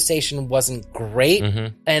the conversation wasn't great.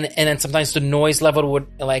 And then sometimes the noise level would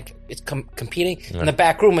it's competing. In the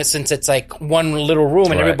back room, since it's one little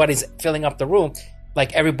room and everybody's filling up the room,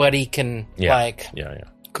 everybody can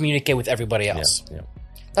communicate with everybody else. Yeah.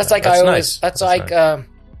 That's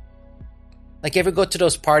Like, you ever go to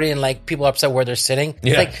those parties and, like, people are upset where they're sitting?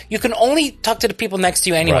 Yeah. Like, you can only talk to the people next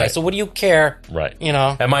to you anyway, Right. so what do you care? Right. You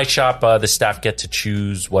know? At my shop, the staff get to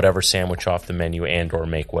choose whatever sandwich off the menu and or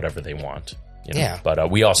make whatever they want. You know? Yeah.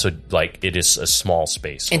 But we also, like, it is a small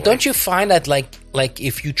space. And don't you find that, like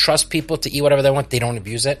if you trust people to eat whatever they want, they don't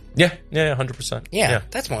abuse it? Yeah, 100%. Yeah,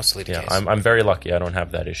 that's mostly the case. I'm very lucky. I don't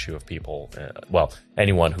have that issue of people. Well,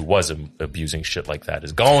 anyone who was abusing shit like that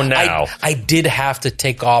is gone now. I did have to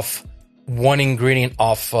take off one ingredient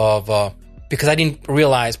off of because I didn't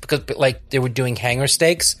realize, because like they were doing hanger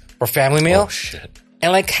steaks for family meal. Oh shit!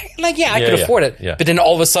 And like I could afford it. Yeah. But then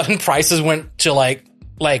all of a sudden prices went to like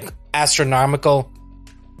astronomical,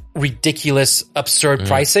 ridiculous, absurd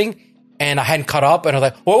pricing. And I hadn't caught up, and I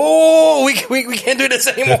was like, "Whoa, we can't do this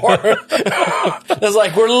anymore." It's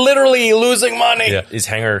like we're literally losing money. Yeah, is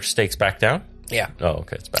hanger steaks back down? Yeah. Oh,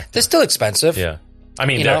 okay, it's back down. They're still expensive. Yeah. I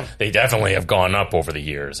mean, they definitely have gone up over the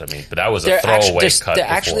years. I mean, but that was a throwaway cut. They're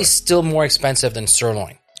actually still more expensive than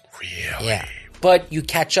sirloin. Really? Yeah. But you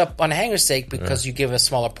catch up on a hanger steak because you give a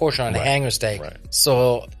smaller portion on a hanger steak. Right.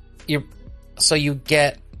 So you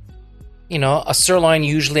get, a sirloin,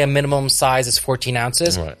 usually a minimum size is 14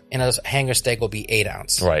 ounces, and a hanger steak will be 8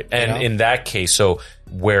 ounces. Right. And in that case, so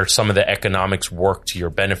where some of the economics work to your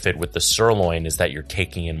benefit with the sirloin is that you're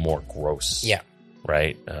taking in more gross. Yeah.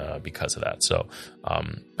 Right? Because of that. So, all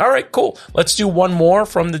right, cool. Let's do one more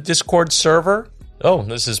from the Discord server. Oh,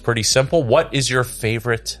 this is pretty simple. What is your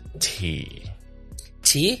favorite tea?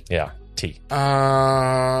 Tea? Yeah, tea.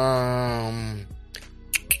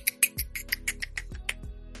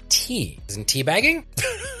 Tea. Isn't tea bagging?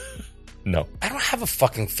 No. I don't have a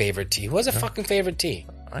fucking favorite tea. Who has a fucking favorite tea?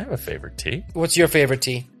 I have a favorite tea. What's your favorite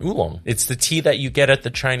tea? Oolong. It's the tea that you get at the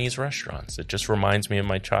Chinese restaurants. It just reminds me of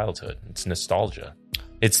my childhood. It's nostalgia.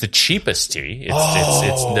 It's the cheapest tea.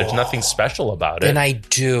 It's there's nothing special about it. And I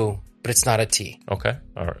do, but it's not a tea. Okay.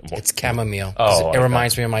 All right. Well, it's chamomile. Oh, it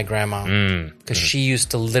reminds me of my grandma. Because she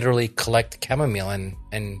used to literally collect chamomile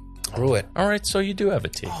and brew it. All right, so you do have a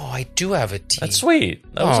tea. Oh, I do have a tea. That's sweet.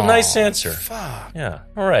 That was a nice answer. Fuck. Yeah.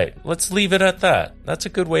 All right, let's leave it at that. That's a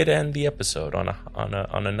good way to end the episode on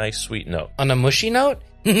a nice sweet note. On a mushy note?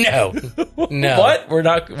 No. No. What? We're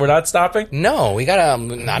not stopping? No, we got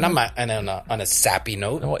not on a sappy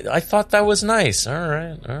note. I thought that was nice. All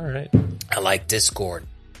right. I like Discord.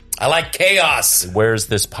 I like chaos. Where's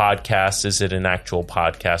this podcast? Is it an actual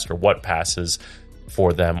podcast, or what passes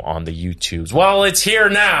for them on the YouTubes? Well, it's here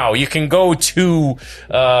now. You can go to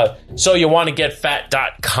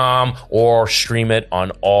SoYouWannaGetFat.com or stream it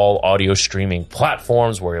on all audio streaming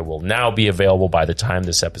platforms, where it will now be available by the time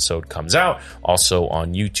this episode comes out. Also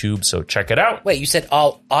on YouTube, so check it out. Wait, you said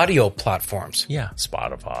all audio platforms? Yeah,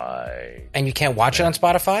 Spotify. And you can't watch it on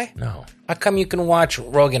Spotify? No. How come you can watch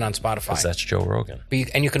Rogan on Spotify? Because that's Joe Rogan.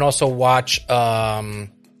 And you can also watch Bill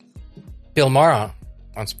Maher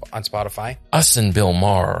on Spotify. Us and Bill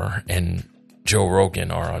Maher and Joe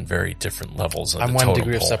Rogan are on very different levels of the totem pole. 1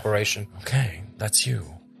 degree of separation. Okay, that's you.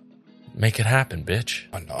 Make it happen, bitch.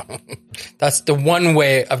 Oh, no. That's the one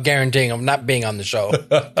way of guaranteeing of not being on the show.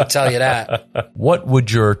 I'll tell you that. What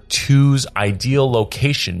would your two's ideal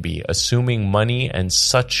location be, assuming money and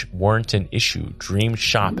such weren't an issue? Dream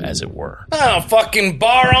shop, as it were. Oh, fucking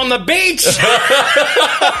bar on the beach.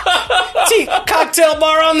 Cocktail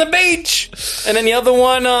bar on the beach. And then the other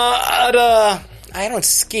one, I don't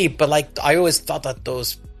ski, but like I always thought that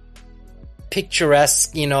those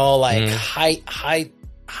picturesque,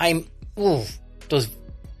 those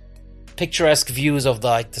picturesque views of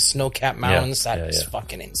the snow-capped mountains. That's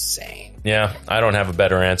fucking insane. Yeah, I don't have a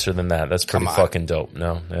better answer than that. That's pretty fucking dope.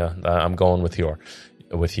 No, yeah, I'm going with you.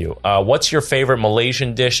 What's your favorite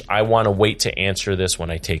Malaysian dish? I want to wait to answer this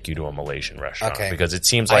when I take you to a Malaysian restaurant, because it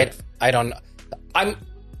seems like I don't.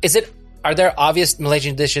 Are there obvious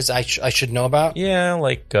Malaysian dishes I should know about? Yeah,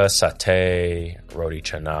 like satay, roti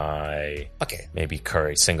canai. Okay. Maybe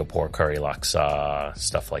curry, Singapore curry laksa,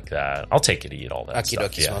 stuff like that. I'll take you to eat all that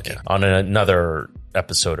stuff. Smoky. On another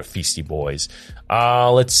episode of Feasty Boys.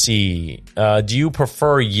 Let's see. Do you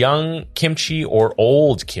prefer young kimchi or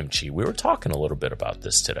old kimchi? We were talking a little bit about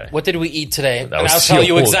this today. What did we eat today? And I'll tell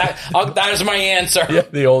you exactly. That is my answer. Yeah,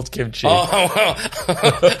 the old kimchi. Oh,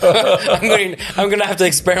 I'm going to have to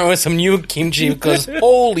experiment with some new kimchi, because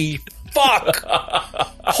holy fuck.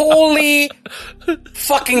 Holy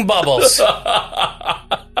fucking bubbles.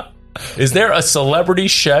 Is there a celebrity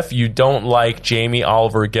chef you don't like? Jamie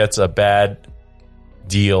Oliver gets a bad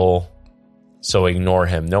deal, so ignore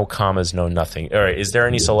him. No commas, no nothing. All right, is there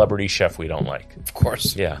any celebrity chef we don't like? Of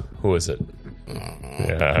course. Yeah, who is it?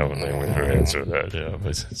 Yeah, I don't think we can answer that. Yeah.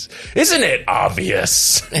 Isn't it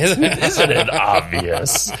obvious? Isn't it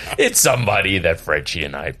obvious? It's somebody that Frenchie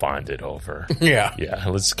and I bonded over. Yeah. Yeah,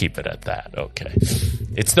 let's keep it at that. Okay.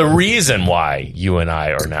 It's the reason why you and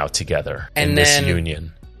I are now together in this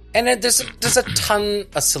union. And then there's a ton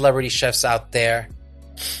of celebrity chefs out there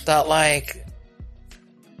that like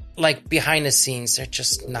behind the scenes, they're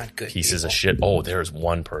just not good pieces of shit. Oh, there's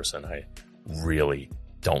one person I really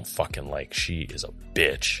don't fucking like. She is a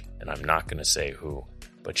bitch, and I'm not going to say who,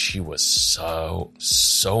 but she was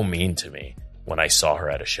so mean to me when I saw her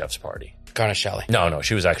at a chef's party. Garnacelli. No,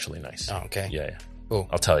 she was actually nice. Oh, okay. Yeah. Ooh.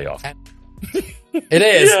 I'll tell you off. It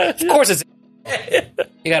is. Yeah, of course it's...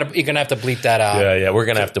 You're gonna have to bleep that out. Yeah, we're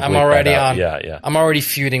gonna have to bleep that out. Yeah. I'm already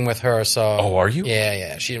feuding with her, so... Oh, are you?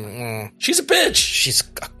 Yeah. She's a bitch.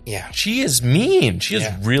 She is mean. She is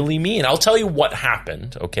really mean. I'll tell you what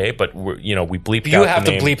happened, okay? But we bleeped out the name. You have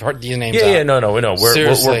to bleep the names out. Yeah, no. We're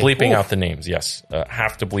bleeping out the names, yes.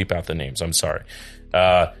 Have to bleep out the names. I'm sorry.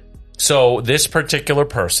 So this particular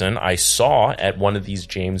person I saw at one of these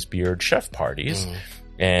James Beard chef parties.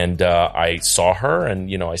 And I saw her,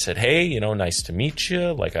 and I said, "Hey, nice to meet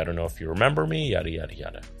you. Like, I don't know if you remember me, yada yada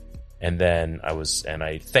yada." And then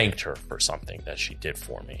I thanked her for something that she did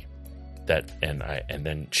for me. And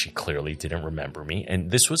then she clearly didn't remember me.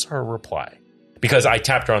 And this was her reply, because I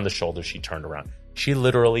tapped her on the shoulder. She turned around. She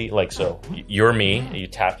literally so you're me. You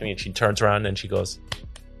tapped me, and she turns around and she goes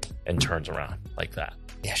and turns around like that.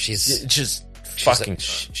 Yeah, she's just. Fucking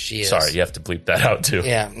she is. Sorry, you have to bleep that out too.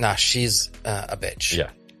 Yeah, she's a bitch. Yeah,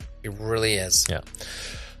 it really is. Yeah,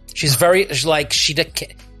 she's very very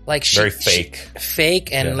fake,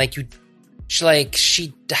 and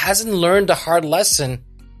she hasn't learned a hard lesson.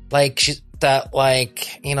 That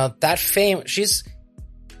fame.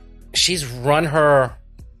 She's run her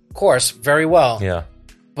course very well. Yeah,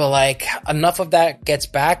 but enough of that gets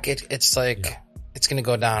back. It's It's going to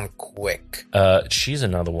go down quick. She's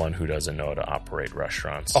another one who doesn't know how to operate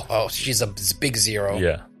restaurants. Oh, she's a big zero.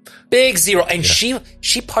 Yeah. Big zero. And she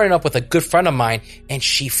partnered up with a good friend of mine, and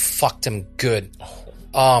she fucked him good.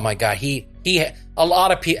 Oh my God. He a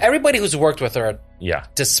lot of people, everybody who's worked with her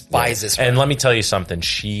despises her. And let me tell you something.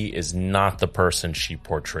 She is not the person she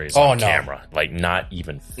portrays on camera. Not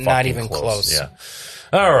even close. Yeah.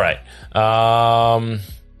 All right.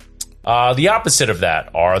 The opposite of that,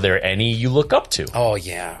 are there any you look up to? Oh,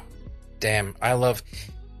 yeah. Damn. I love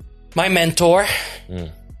my mentor,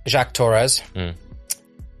 Jacques Torres.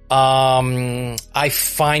 I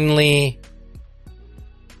finally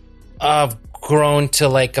grown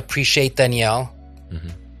to appreciate Danielle.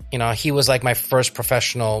 He was my first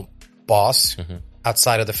professional boss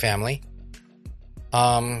outside of the family.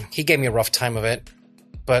 He gave me a rough time of it.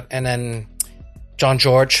 And then John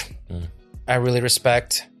George, I really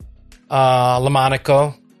respect.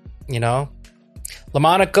 Lamonaco,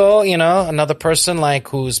 another person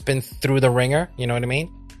who's been through the ringer. You know what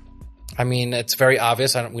I mean? It's very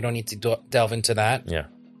obvious. We don't need to delve into that. Yeah.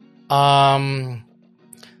 I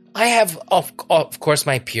have of course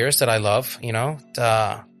my peers that I love.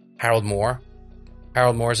 Harold Moore.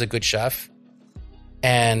 Harold Moore is a good chef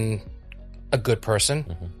and a good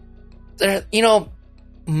person.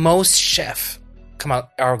 Most chefs come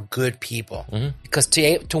out are good people, because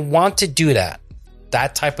to want to do that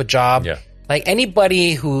type of job,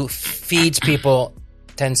 anybody who feeds people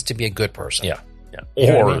tends to be a good person.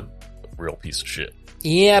 Or a real piece of shit.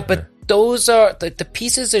 But those are the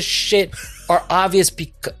pieces of shit are obvious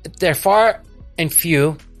because they're far and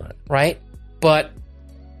few, right?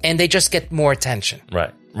 And they just get more attention,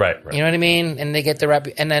 right. You know what I mean? And they get the rap,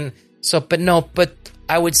 and then but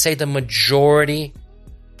I would say the majority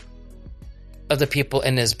of the people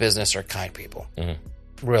in this business are kind people.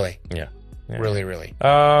 Really. Yeah. Really.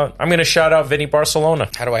 I'm going to shout out Vinny Barcelona.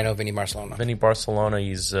 How do I know Vinny Barcelona? Vinny Barcelona,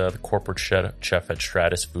 he's the corporate chef at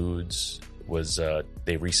Stratus Foods.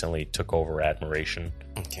 They recently took over Admiration.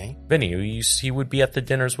 Okay. Vinny, he would be at the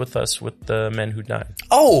dinners with us with the Men Who Died.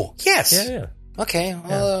 Oh, yes. Yeah. Okay.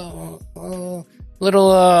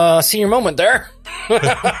 Little senior moment there.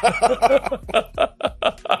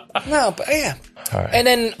 No, but yeah. All right. And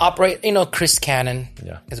then Chris Cannon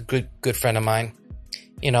is a good friend of mine.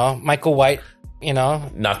 Michael White,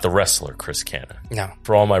 Not the wrestler, Chris Cannon. No.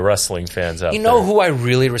 For all my wrestling fans out there. Who I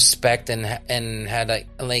really respect and had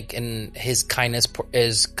and his kindness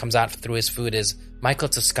comes out through his food is Michael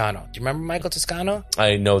Toscano. Do you remember Michael Toscano?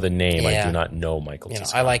 I know the name. I do not know Michael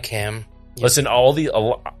Toscano. I like him. Listen,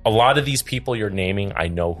 a lot of these people you're naming, I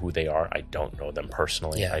know who they are. I don't know them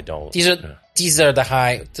personally. Yeah. I don't. These are the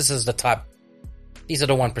high. This is the top. These are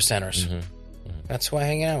the 1%ers. That's who I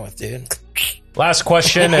hang out with, dude. Last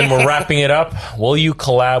question, and we're wrapping it up. Will you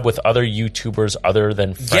collab with other YouTubers other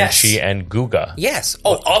than Frenchie and Guga? Yes.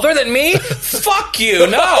 Oh, other than me? Fuck you.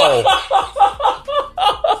 No.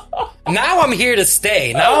 Now I'm here to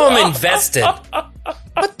stay. Now I'm invested.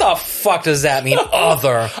 What the fuck does that mean,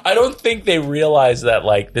 other? I don't think they realize that,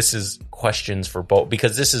 like, this is questions for both,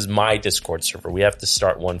 because this is my Discord server. We have to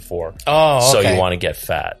start one for. Oh, okay. So you want to get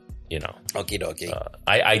fat, you know. Okie dokie.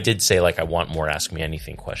 I did say, like, I want more Ask Me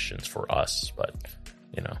Anything questions for us, but,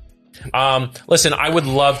 you know. Listen, I would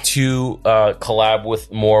love to collab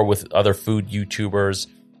with other food YouTubers.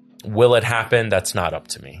 Will it happen? That's not up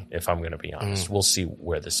to me, if I'm going to be honest. We'll see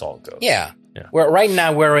where this all goes. Yeah. Right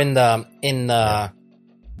now we're in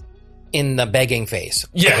the begging phase.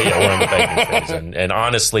 Yeah, we're in the begging phase. And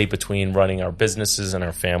honestly, between running our businesses and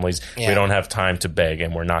our families, we don't have time to beg,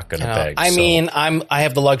 and we're not going to beg. I mean, I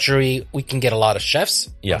have the luxury. We can get a lot of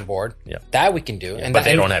chefs on board. Yeah. That we can do. Yeah, but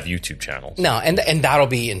they don't have YouTube channels. No, and that'll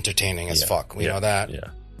be entertaining as fuck. We know that. Yeah.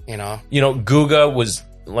 You know? You know, Guga was...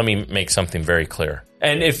 Let me make something very clear.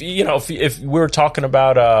 And if we're talking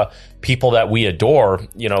about people that we adore,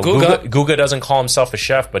 you know, Guga doesn't call himself a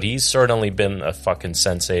chef, but he's certainly been a fucking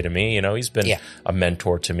sensei to me. You know, he's been a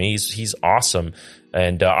mentor to me. He's awesome.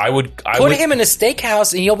 And I would put him in a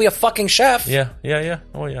steakhouse and you'll be a fucking chef. Yeah.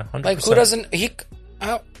 Oh yeah, 100%. Like, who doesn't he'll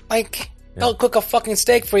cook a fucking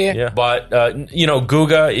steak for you. Yeah, but you know,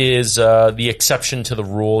 Guga is the exception to the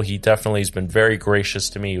rule. He definitely has been very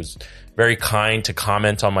gracious to me. He was very kind to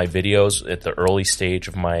comment on my videos at the early stage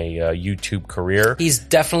of my YouTube career. He's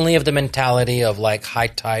definitely of the mentality of, like, high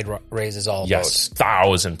tide raises all boats.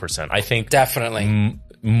 1,000%. I think definitely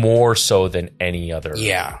more so than any other,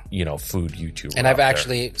 you know, food YouTuber. And I've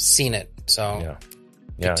actually seen it. So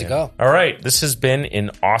good to go. All right, this has been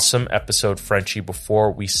an awesome episode, Frenchie.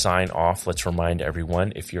 Before we sign off, let's remind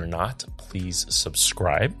everyone: if you're not, please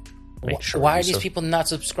subscribe. Make sure. Why are these people not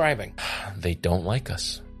subscribing? They don't like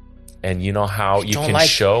us. And you know how you can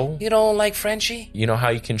show... You don't like Frenchie? You know how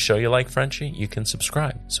you can show you like Frenchie? You can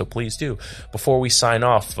subscribe. So please do. Before we sign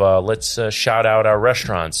off, let's shout out our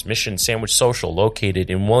restaurants. Mission Sandwich Social, located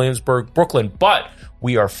in Williamsburg, Brooklyn. But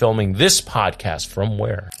we are filming this podcast from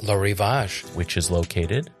where? Le Rivage. Which is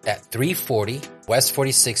located? At 340 West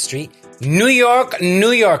 46th Street, New York,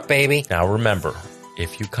 baby. Now remember,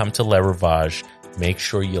 if you come to Le Rivage... make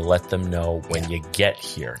sure you let them know when you get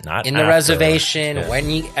here, not in the reservation,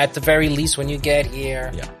 at the very least when you get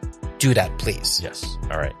here. Yeah. Do that, please. Yes.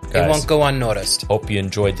 All right, guys. It won't go unnoticed. Hope you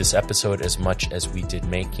enjoyed this episode as much as we did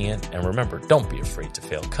making it. And remember, don't be afraid to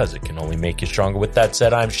fail, because it can only make you stronger. With that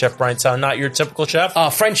said, I'm Chef Brian Sound, not your typical chef.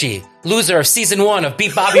 Frenchie, loser of season 1 of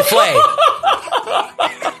Beat Bobby Flay.